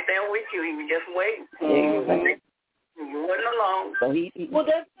was right there with you. He was just waiting. You wasn't alone. So well,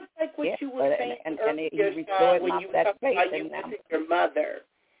 that's just like what you were saying earlier, He restored when you were talking about you missing your mother.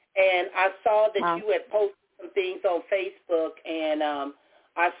 And I saw that you had posted some things on Facebook, and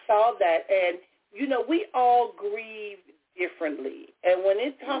I saw that. And, we all grieve differently. And when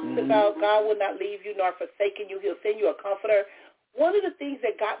it talks about God will not leave you nor forsaken you, He'll send you a comforter, one of the things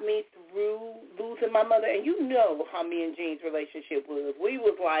that got me through losing my mother, and you know how me and Jean's relationship was. We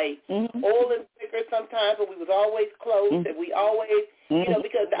was like oil and thicker sometimes, but we was always close, and we always,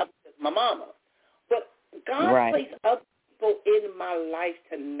 because that was my mama. But God placed other people in my life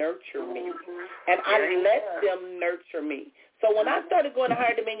to nurture me, and I let them nurture me. So when I started going to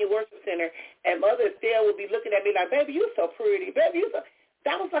Higher Dominion Worship Center, and Mother Estelle would be looking at me like, baby, you're so pretty. Baby,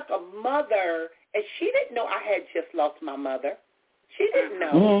 that was like a mother, and she didn't know I had just lost my mother. She didn't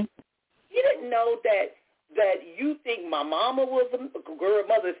know. She didn't know that you think my mama was a girl,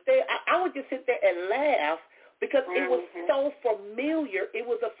 Mother Estelle. I would just sit there and laugh because it was so familiar. It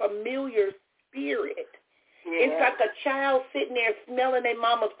was a familiar spirit. Yeah. It's like a child sitting there smelling their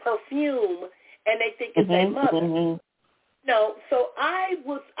mama's perfume, and they think it's their mother. No, so I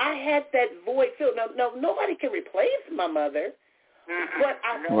had that void filled. No, nobody can replace my mother, but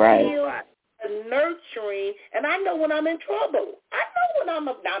I feel the nurturing, and I know when I'm in trouble. I know when I'm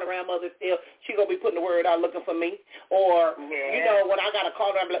not around Mother still, she going to be putting the word out looking for me. Or, when I got to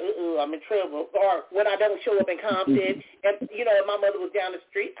call her, I'm like, I'm in trouble. Or when I don't show up in Compton, and, my mother was down the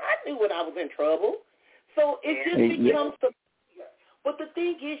street, I knew when I was in trouble. So it just becomes familiar. But the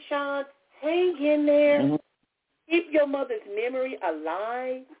thing is, Sean, hang in there. Keep your mother's memory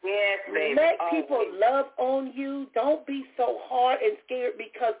alive. Yes, baby. Let people love on you. Don't be so hard and scared,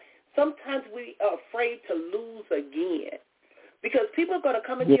 because sometimes we are afraid to lose again. Because people are going to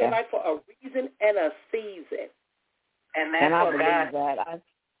come into your life for a reason and a season. And that's I what believe God... that.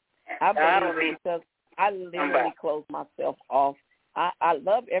 I believe it, because I literally close myself off. I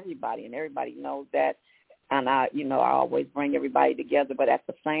love everybody, and everybody knows that. And I always bring everybody together. But at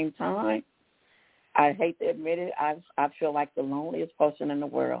the same time, I hate to admit it, I feel like the loneliest person in the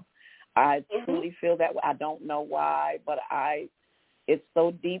world. I truly feel that way. I don't know why, but it's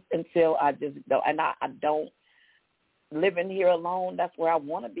so deep until I just don't. And I don't, living here alone, that's where I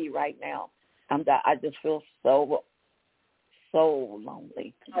want to be right now. I just feel so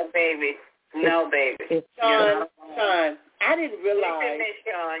lonely. No, baby. No, baby. Sean, I didn't realize. Listen, Miss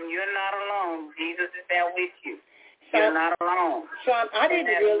Sean, you're not alone. Jesus is there with you. You're not alone. Sean, I didn't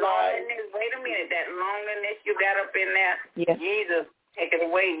realize. Wait a minute. That loneliness you got up in there, Jesus, take it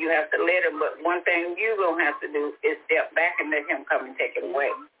away. You have to let Him. But one thing you're going to have to do is step back and let Him come and take it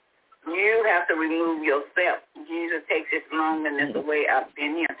away. You have to remove yourself. Jesus takes this loneliness away. I've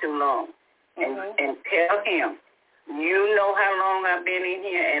been here too long. And tell Him, you know how long I've been in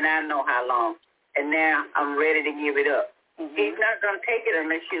here, and I know how long. And now I'm ready to give it up. He's not going to take it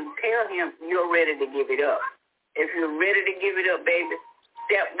unless you tell Him you're ready to give it up. If you're ready to give it up, baby,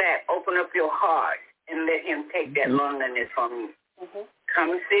 step back, open up your heart, and let Him take that loneliness from you.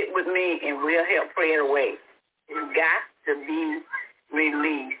 Come sit with me, and we'll help pray it away. It's got to be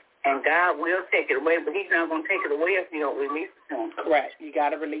released, and God will take it away, but He's not going to take it away if you don't release it to Him. Correct. You got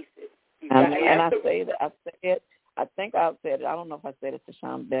to release it. I say that. I think I've said it. I don't know if I said it to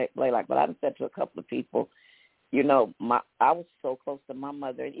Sean Blaylock, but I've said to a couple of people, I was so close to my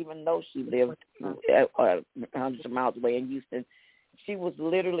mother, and even though she lived 100 miles away in Houston, she was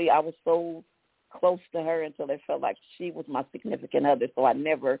literally, I was so close to her until it felt like she was my significant other, so I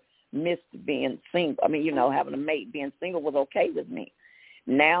never missed being single. I mean, having a mate, being single was okay with me.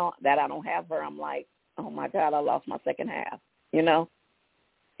 Now that I don't have her, I'm like, oh, my God, I lost my second half, you know?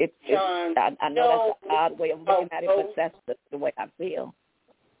 I know that's an odd way of looking at it, but that's the way I feel.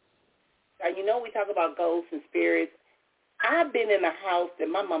 You know, we talk about ghosts and spirits. I've been in a house that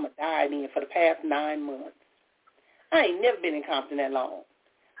my mama died in for the past 9 months. I ain't never been in Compton that long.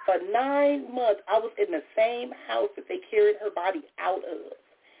 For 9 months, I was in the same house that they carried her body out of.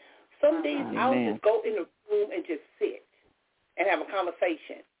 Some days I would just go in the room and just sit and have a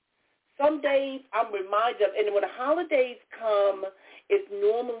conversation. Some days I'm reminded of, and when the holidays come, it's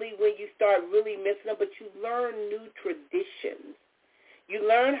normally when you start really missing them, but you learn new traditions. You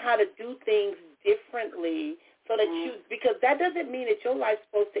learn how to do things differently so that because that doesn't mean that your life's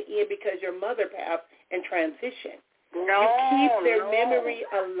supposed to end because your mother passed and transitioned. No, you keep their memory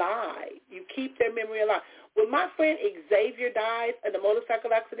alive. You keep their memory alive. When my friend Xavier died in a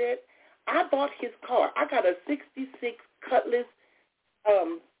motorcycle accident, I bought his car. I got a 66 Cutlass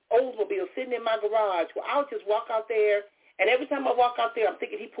Oldsmobile sitting in my garage where I would just walk out there, and every time I walk out there, I'm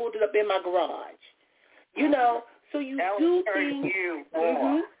thinking he pulled it up in my garage. You know, so you do things.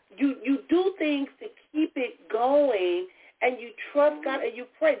 You do things to keep it going, and you trust God and you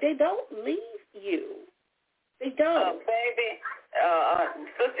pray. They don't leave you. They don't. Baby,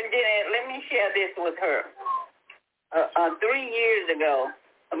 Sister Jeanette, let me share this with her. 3 years ago,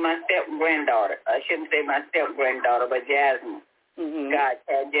 my step-granddaughter, I shouldn't say my step-granddaughter, but Jasmine, God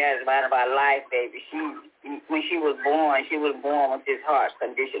had Jasmine out of our life, baby. When she was born with this heart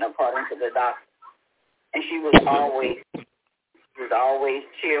condition according to the doctor. And she was always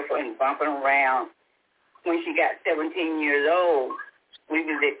cheerful and bumping around. When she got 17 years old, we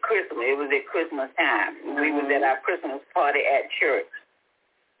was at Christmas. It was at Christmas time. We was at our Christmas party at church.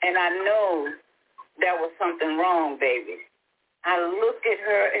 And I know there was something wrong, baby. I looked at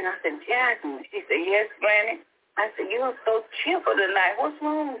her and I said, Jasmine. She said, yes, Granny. I said, you are so cheerful tonight. What's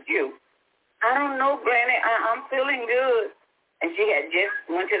wrong with you? I don't know, Granny. I'm feeling good. And she had just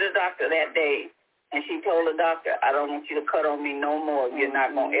went to the doctor that day. And she told the doctor, I don't want you to cut on me no more. You're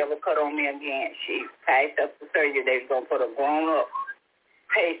not going to ever cut on me again. She passed up the surgery. They was going to put a grown-up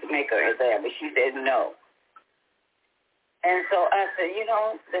pacemaker in there, but she said no. And so I said, you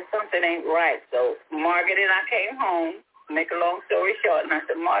know, there's something ain't right. So Margaret and I came home, make a long story short, and I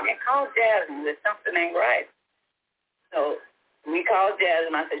said, Margaret, call Jasmine. There's something ain't right. So we called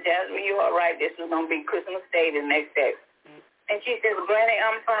Jasmine. I said, Jasmine, you all right? This was going to be Christmas Day the next day. And she said, Granny,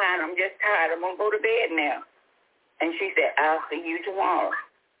 I'm fine. I'm just tired. I'm going to go to bed now. And she said, I'll see you tomorrow.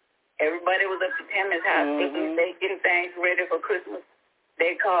 Everybody was up to Tammy's house cooking, getting things ready for Christmas.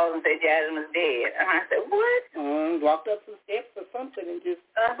 They called and said Jasmine's dead. And I said, what? Walked up some steps or something and just...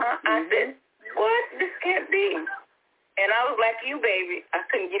 I said, what? This can't be. And I was like you, baby. I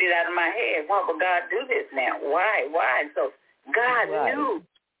couldn't get it out of my head. Why would God do this now? Why? So God knew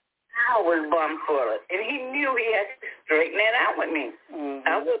I was bummed for it. And he knew he had to straighten that out with me.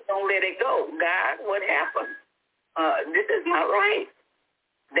 I was going to let it go. God, what happened? This is not right.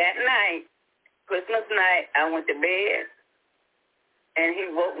 That night, Christmas night, I went to bed. And he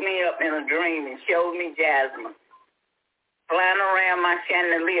woke me up in a dream and showed me Jasmine flying around my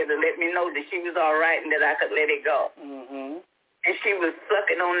chandelier to let me know that she was all right and that I could let it go. And she was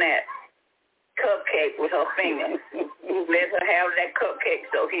sucking on that cupcake with her fingers. Let her have that cupcake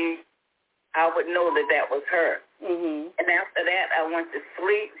so I would know that was her. And after that, I went to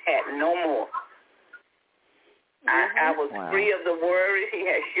sleep, had no more. I was free of the worries he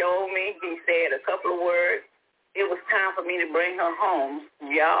had shown me. He said a couple of words. It was time for me to bring her home.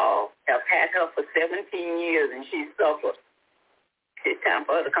 Y'all have had her for 17 years, and she suffered. It's time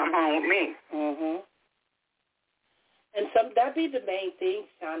for her to come home with me. And that be the main thing,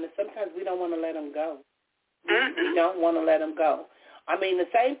 Sean, is sometimes we don't want to let them go. We don't want to let them go. I mean,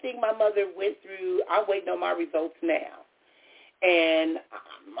 the same thing my mother went through, I'm waiting on my results now. And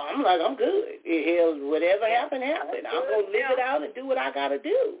I'm like, I'm good. Whatever happened, happened. I'm going to live it out and do what I got to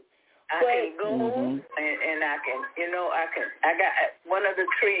do. I can go and I can, I got one of the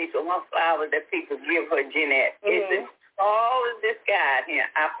trees or one flower that people give her, Jeanette. It's as tall as this guy here.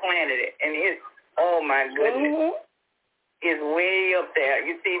 I planted it, and it's, oh my goodness, it's way up there.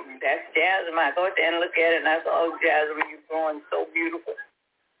 You see, that's Jasmine. I go there and look at it, and I said, oh, Jasmine, you're growing so beautiful.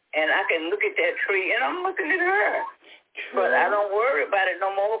 And I can look at that tree, and I'm looking at her. But I don't worry about it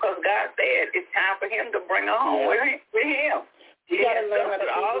no more because God said it's time for him to bring her home with him. We got to learn how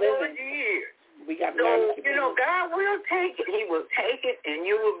to keep living. We got to learn to keep living. God will take it. He will take it, and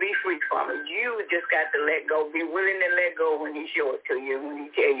you will be free from it. You just got to let go. Be willing to let go when he shows it to you, when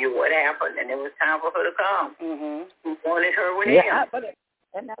he tell you what happened, and it was time for her to come. He wanted her with him.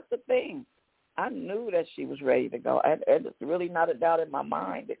 And that's the thing. I knew that she was ready to go. It's really not a doubt in my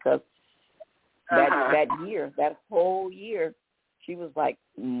mind because that year, that whole year, she was like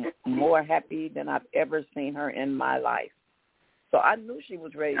more happy than I've ever seen her in my life. So I knew she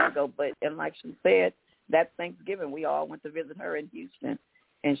was ready to go. But, and like she said, that Thanksgiving, we all went to visit her in Houston.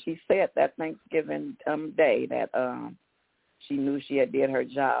 And she said that Thanksgiving day that she knew she had did her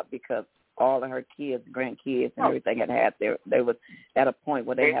job because all of her kids, grandkids, and everything they was at a point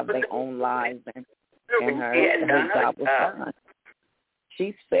where they have their own lives, and her job was done.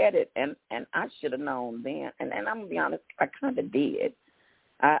 She said it, and I should have known then. And I'm gonna be honest, I kind of did.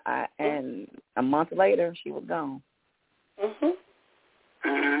 And a month later, she was gone.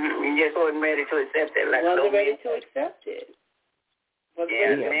 You just wasn't ready to accept it. Like wasn't ready to accept it. Now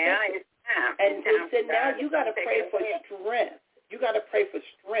you got to pray for strength. You got to pray for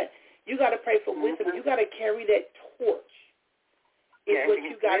strength. You got to pray for wisdom. You got to carry that torch. Is what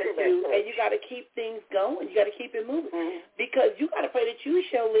you got to do, and you got to keep things going. You got to keep it moving because you got to pray that you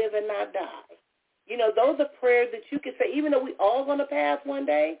shall live and not die. You know, those are prayers that you can say, even though we all going to pass one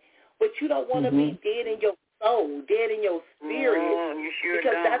day, but you don't want to be dead in your soul, dead in your spirit,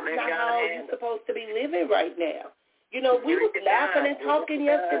 because that's not how you're supposed to be living right now. You know, we were laughing and talking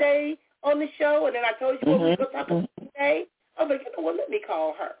yesterday on the show, and then I told you what we were going to talk about today. I was like, you know what, let me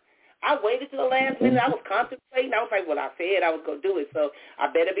call her. I waited to the last minute. I was contemplating. I was like, well, I said I was going to do it, so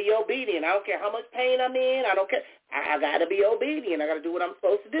I better be obedient. I don't care how much pain I'm in. I don't care. I got to be obedient. I got to do what I'm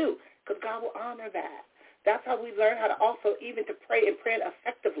supposed to do because God will honor that. That's how we learn how to also even to pray and pray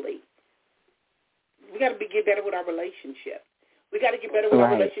effectively. We got to get better with our relationship. We got to get better with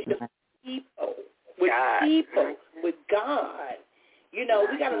our relationship with people, with God. You know,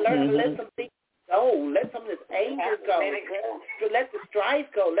 we got to learn to let some things go. Let some of this anger go. Let the strife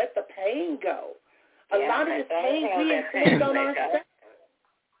go. Let the pain go. A lot of this pain we inflict on ourselves.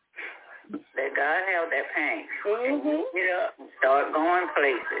 Let God have that pain. Get up and start going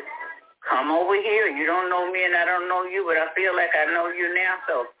places. Come over here. You don't know me and I don't know you, but I feel like I know you now,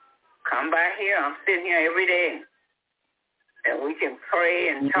 so come by here. I'm sitting here every day. And we can pray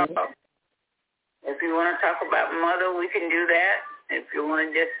and talk. If you want to talk about mother, we can do that. If you want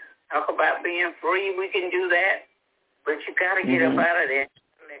to just talk about being free, we can do that. But you got to get up out of there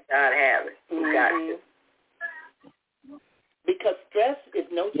and let God have it. You got to. Because stress is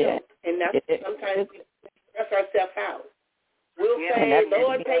no joke. And that's sometimes we stress ourselves out. We'll say,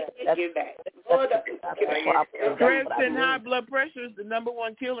 Lord, take it, give back. Lord, stress and high blood pressure is the number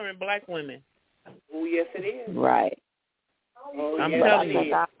one killer in black women. Oh, yes, it is. Right. Oh, I'm telling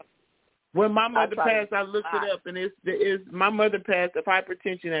you. When my mother passed, I looked it up, and it's my mother passed of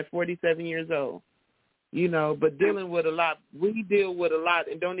hypertension at 47 years old. You know, but dealing with a lot. We deal with a lot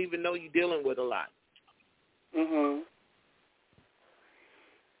and don't even know you're dealing with a lot.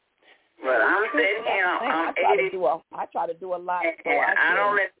 Well, I'm sitting here. I try to do a lot. So I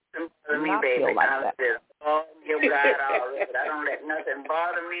don't let them bother me, baby. Like I'm just give God all of it. I don't let nothing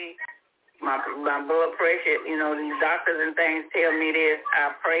bother me. My blood pressure, you know, these doctors and things tell me this.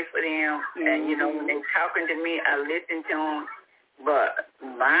 I pray for them, and, you know, when they're talking to me, I listen to them. But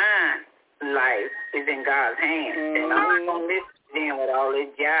my life is in God's hands, and I'm not going to listen to them with all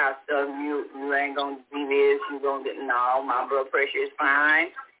this job stuff. You ain't going to be this. You're going to get, no, my blood pressure is fine.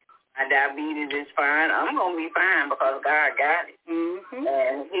 My diabetes is fine. I'm going to be fine because God got it.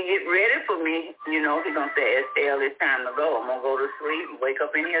 And he get ready for me. You know, he's going to say, Estelle, it's time to go. I'm going to go to sleep and wake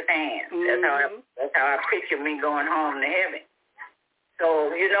up in his hands. That's how I picture me going home to heaven.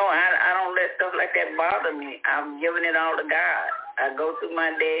 So, you know, I don't let stuff like that bother me. I'm giving it all to God. I go through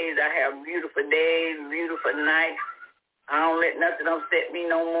my days. I have beautiful days, beautiful nights. I don't let nothing upset me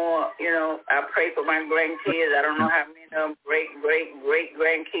no more. You know, I pray for my grandkids. I don't know how many of them,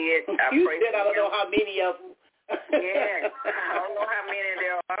 great-grandkids. I don't know how many of them. Yeah, I don't know how many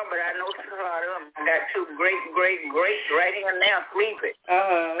there are, but I know a lot of them. I got two great right here now sleeping.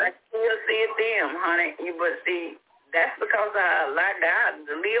 I still see them, honey. But see, that's because I allow God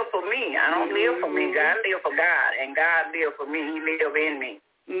to live for me. I don't live for me. God live for God, and God live for me. He live in me.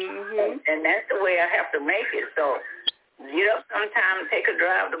 And that's the way I have to make it. So get up sometime and take a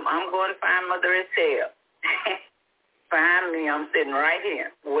drive. I'm going to find Mother Estelle. Find me. I'm sitting right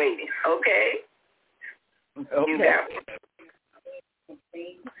here waiting. Okay? You got me.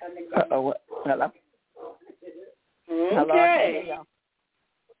 Hello? Okay.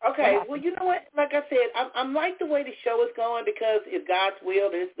 Okay. Well, you know what? Like I said, I'm like the way the show is going because it's God's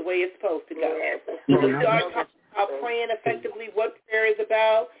will and it's the way it's supposed to go. We start talking about praying effectively, what prayer is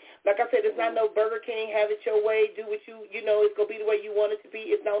about. Like I said, it's not no Burger King, have it your way, do what you know, it's going to be the way you want it to be.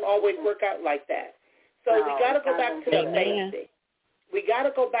 It don't always work out like that. So we got to go back to the basics. We got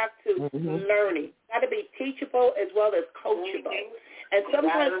to go back to learning. Got to be teachable as well as coachable. And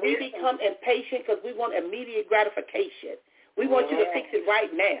sometimes we become impatient because we want immediate gratification. We want you to fix it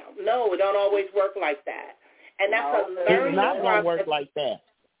right now. No, it don't always work like that. And that's a learning process. It's not going to work like that.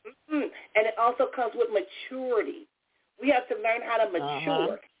 And it also comes with maturity. We have to learn how to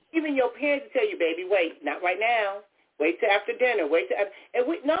mature. Even your parents tell you, baby, wait, not right now. Wait till after dinner. Wait till after.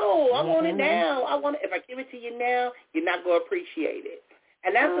 And I want it now. I want it. If I give it to you now, you're not going to appreciate it.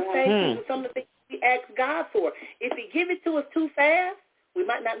 And that's the same thing with some of the things we ask God for. If he give it to us too fast, we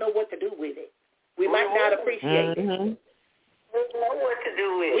might not know what to do with it. We might not appreciate it. We know what to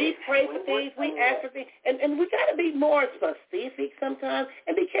do with it. We pray for things. We ask for things. And we got to be more specific sometimes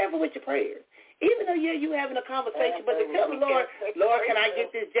and be careful with your prayers. Even though you having a conversation, but to tell the Lord, can I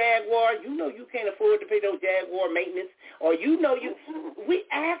get this Jaguar? You know you can't afford to pay those Jaguar maintenance, or we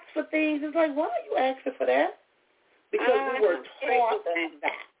ask for things. It's like, why are you asking for that? Because we were taught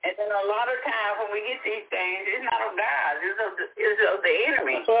that. And then a lot of times when we get these things, it's not of God. It's of the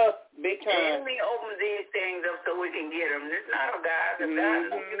enemy. Big time. The enemy opens these things up so we can get them. It's not of God. If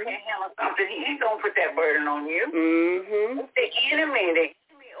God knows you can't handle something, he ain't going to put that burden on you. It's the enemy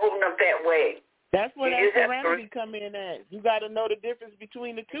open up that way. That's where that serenity come in at. You got to know the difference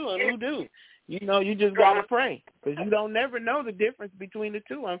between the two, and who do. You just got to pray, because you don't never know the difference between the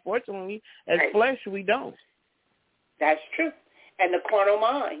two. Unfortunately, as flesh, we don't. That's true. And the carnal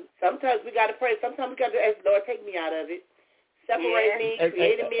mind. Sometimes we got to pray. Sometimes we got to ask, Lord, take me out of it. Separate me,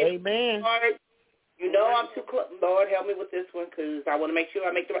 create me. Amen. I'm too close. Lord, help me with this one, because I want to make sure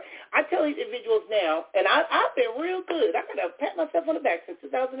I make the right. I tell these individuals now, and I've been real good. I got to pat myself on the back since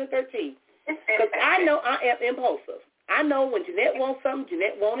 2013. Because I know I am impulsive. I know when Jeanette wants something,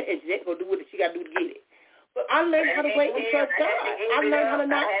 Jeanette wants it, and Jeanette going to do what she got to do to get it. But I learned how to wait and trust God. I learned how to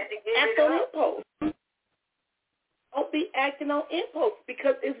not act on impulse. Don't be acting on impulse,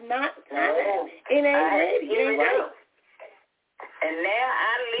 because it's not time. It ain't ready. It ain't right. And now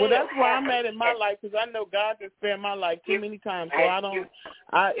I live. Well, that's where I'm at in my life, because I know God has spared my life too many times. So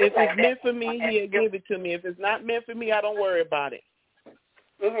if it's meant for me, he'll give it to me. If it's not meant for me, I don't worry about it.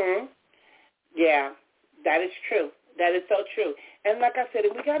 Yeah, that is true. That is so true. And like I said,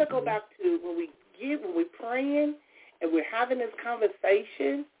 we got to go back to when we're praying and we're having this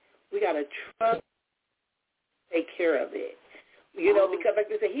conversation, we got to trust, take care of it. Because like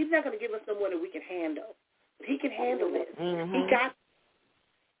they say, he's not going to give us someone that we can handle. But he can handle this. He got.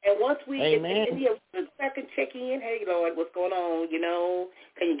 And once we in the second check in, hey, Lord, what's going on?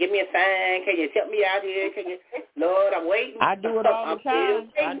 Can you give me a sign? Can you help me out here? Lord, I'm waiting. I do it all the time.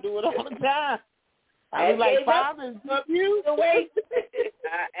 I was like, Father, is this you? Wait.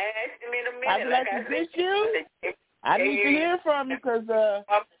 I asked him in a minute. I was like, is this you? I need to hear from you, because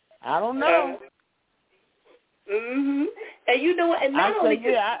I don't know. And you know what? And not only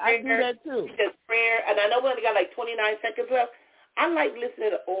just I do that too. Just prayer, and I know we only got like 29 seconds left. I like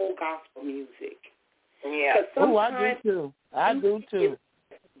listening to old gospel music. Yeah. I do too.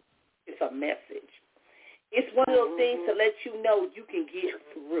 It's a message. It's one of those things to let you know you can get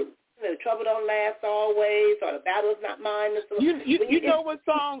through. The trouble don't last always, or the battle's not mine. You know what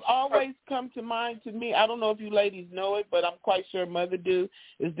songs always come to mind to me? I don't know if you ladies know it, but I'm quite sure Mother do.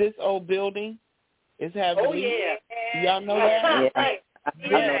 Is This Old Building? Is having Y'all know that? Yeah. Got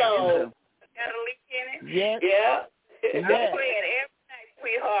a leak in it? Yeah. I'm playing every night,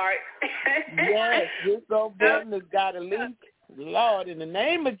 sweetheart. Yes, this old building has got a leak. Lord, in the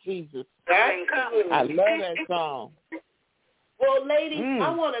name of Jesus. I love that song. Well, ladies, I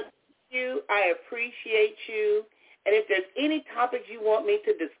want to thank you. I appreciate you. And if there's any topics you want me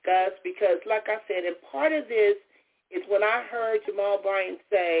to discuss, because like I said, and part of this is when I heard Jamal Bryant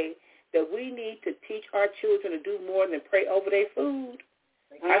say that we need to teach our children to do more than pray over their food.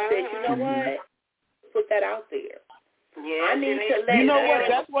 I said, you know what? Put that out there. Yeah, I need to let you know what?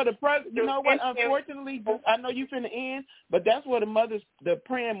 That's what unfortunately, I know you finna end, but that's where the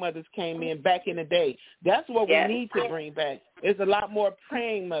praying mothers came in back in the day. That's what we need to bring back. There's a lot more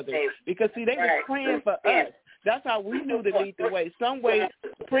praying mothers, because see, they were praying for us. That's how we knew to lead the way. Some way,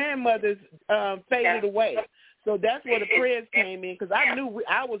 praying mothers faded away. So that's where the prayers came in, because I knew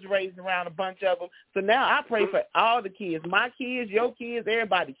I was raised around a bunch of them. So now I pray for all the kids, my kids, your kids,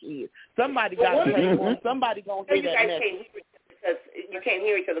 everybody's kids. Somebody got to pray for them. Somebody going to hear that message. Because you can't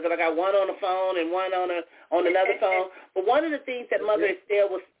hear each other, because I got one on the phone and one on another phone. But one of the things that Mother Estelle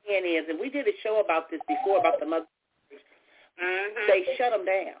was saying is, and we did a show about this before, about the mothers, they shut them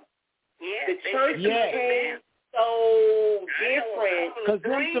down. Yeah, the church became so different. Because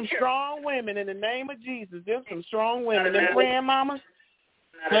them some strong women in the name of Jesus. Them some strong women. Them praying mamas,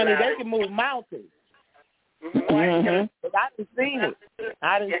 honey, they can move mountains. But I done seen it.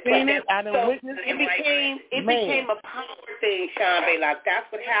 I done witnessed it. It became a power thing, Sean. Like that's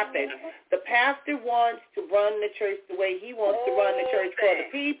what happened. The pastor wants to run the church the way he wants to run the church for the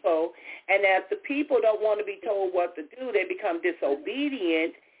people, and as the people don't want to be told what to do, they become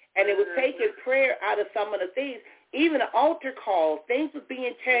disobedient, and it was taking prayer out of some of the things. Even the altar calls, things was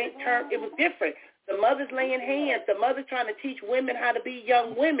being turned. It was different. The mothers laying hands, the mothers trying to teach women how to be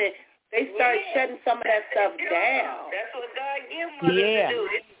young women. They started shutting some of that stuff down. That's what God gave mothers to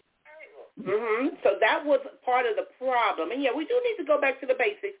do. So that was part of the problem. And, we do need to go back to the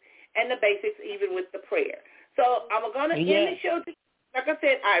basics, and the basics even with the prayer. So I'm going to end the show. Like I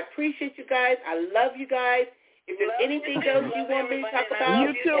said, I appreciate you guys. I love you guys. If there's anything else you want me to talk about.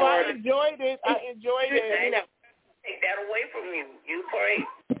 You too. I enjoyed it. You know, take that away from you. You pray.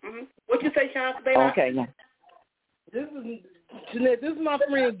 What you say, Sean? Okay, Jeanette, this is my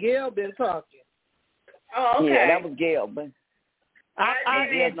friend Gail been talking. Oh, okay. Yeah, that was Gail. But I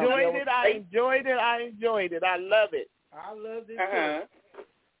enjoyed it. I enjoyed it. I love it. I love it too.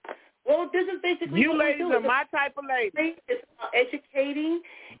 Well, this is basically you what ladies are my type of ladies. It's about educating.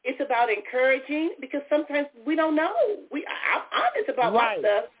 It's about encouraging because sometimes we don't know. I'm honest about my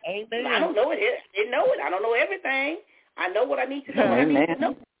stuff. Amen. I don't know it. I didn't know it. I don't know everything. I know what I need to know. What I need to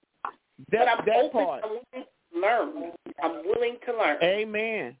know. But I'm open. I'm willing to learn.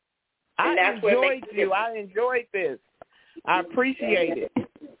 Amen. And I enjoyed you. I enjoyed this. I appreciate it.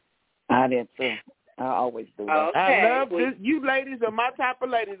 I did too. I always do that. Okay. I love this. You ladies are my type of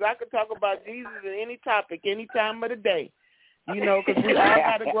ladies. I could talk about Jesus in any topic, any time of the day. You know, because we all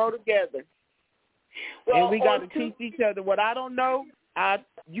got to grow together. Well, and we got to teach each other. What I don't know,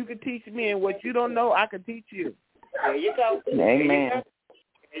 you can teach me. And what you don't know, I can teach you. There you go. Amen.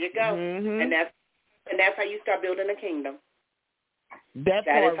 There you go. And that's how you start building a kingdom. That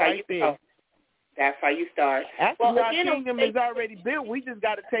part right there. That's how you start. Actually, our kingdom is already built. We just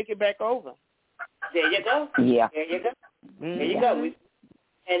got to take it back over. There you go. Yeah. There you go. There you go. And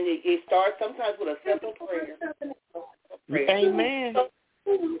it starts sometimes with a simple prayer. Amen. So,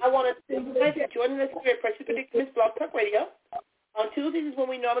 I want to thank you for joining us here at Precious Predicaments Blog Talk Radio. On Tuesdays is when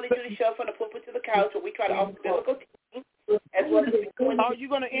we normally do the show from the pulpit to the couch, where we try to offer biblical teaching as well as. Oh, you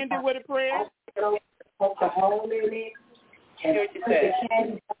going to end it with a prayer? Hear what you said.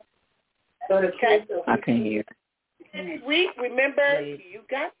 Okay. I can hear. Next week, remember, you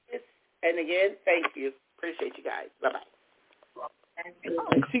got this. And again, thank you. Appreciate you guys. Bye-bye.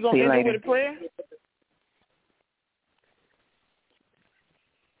 Is she going to end it with a prayer?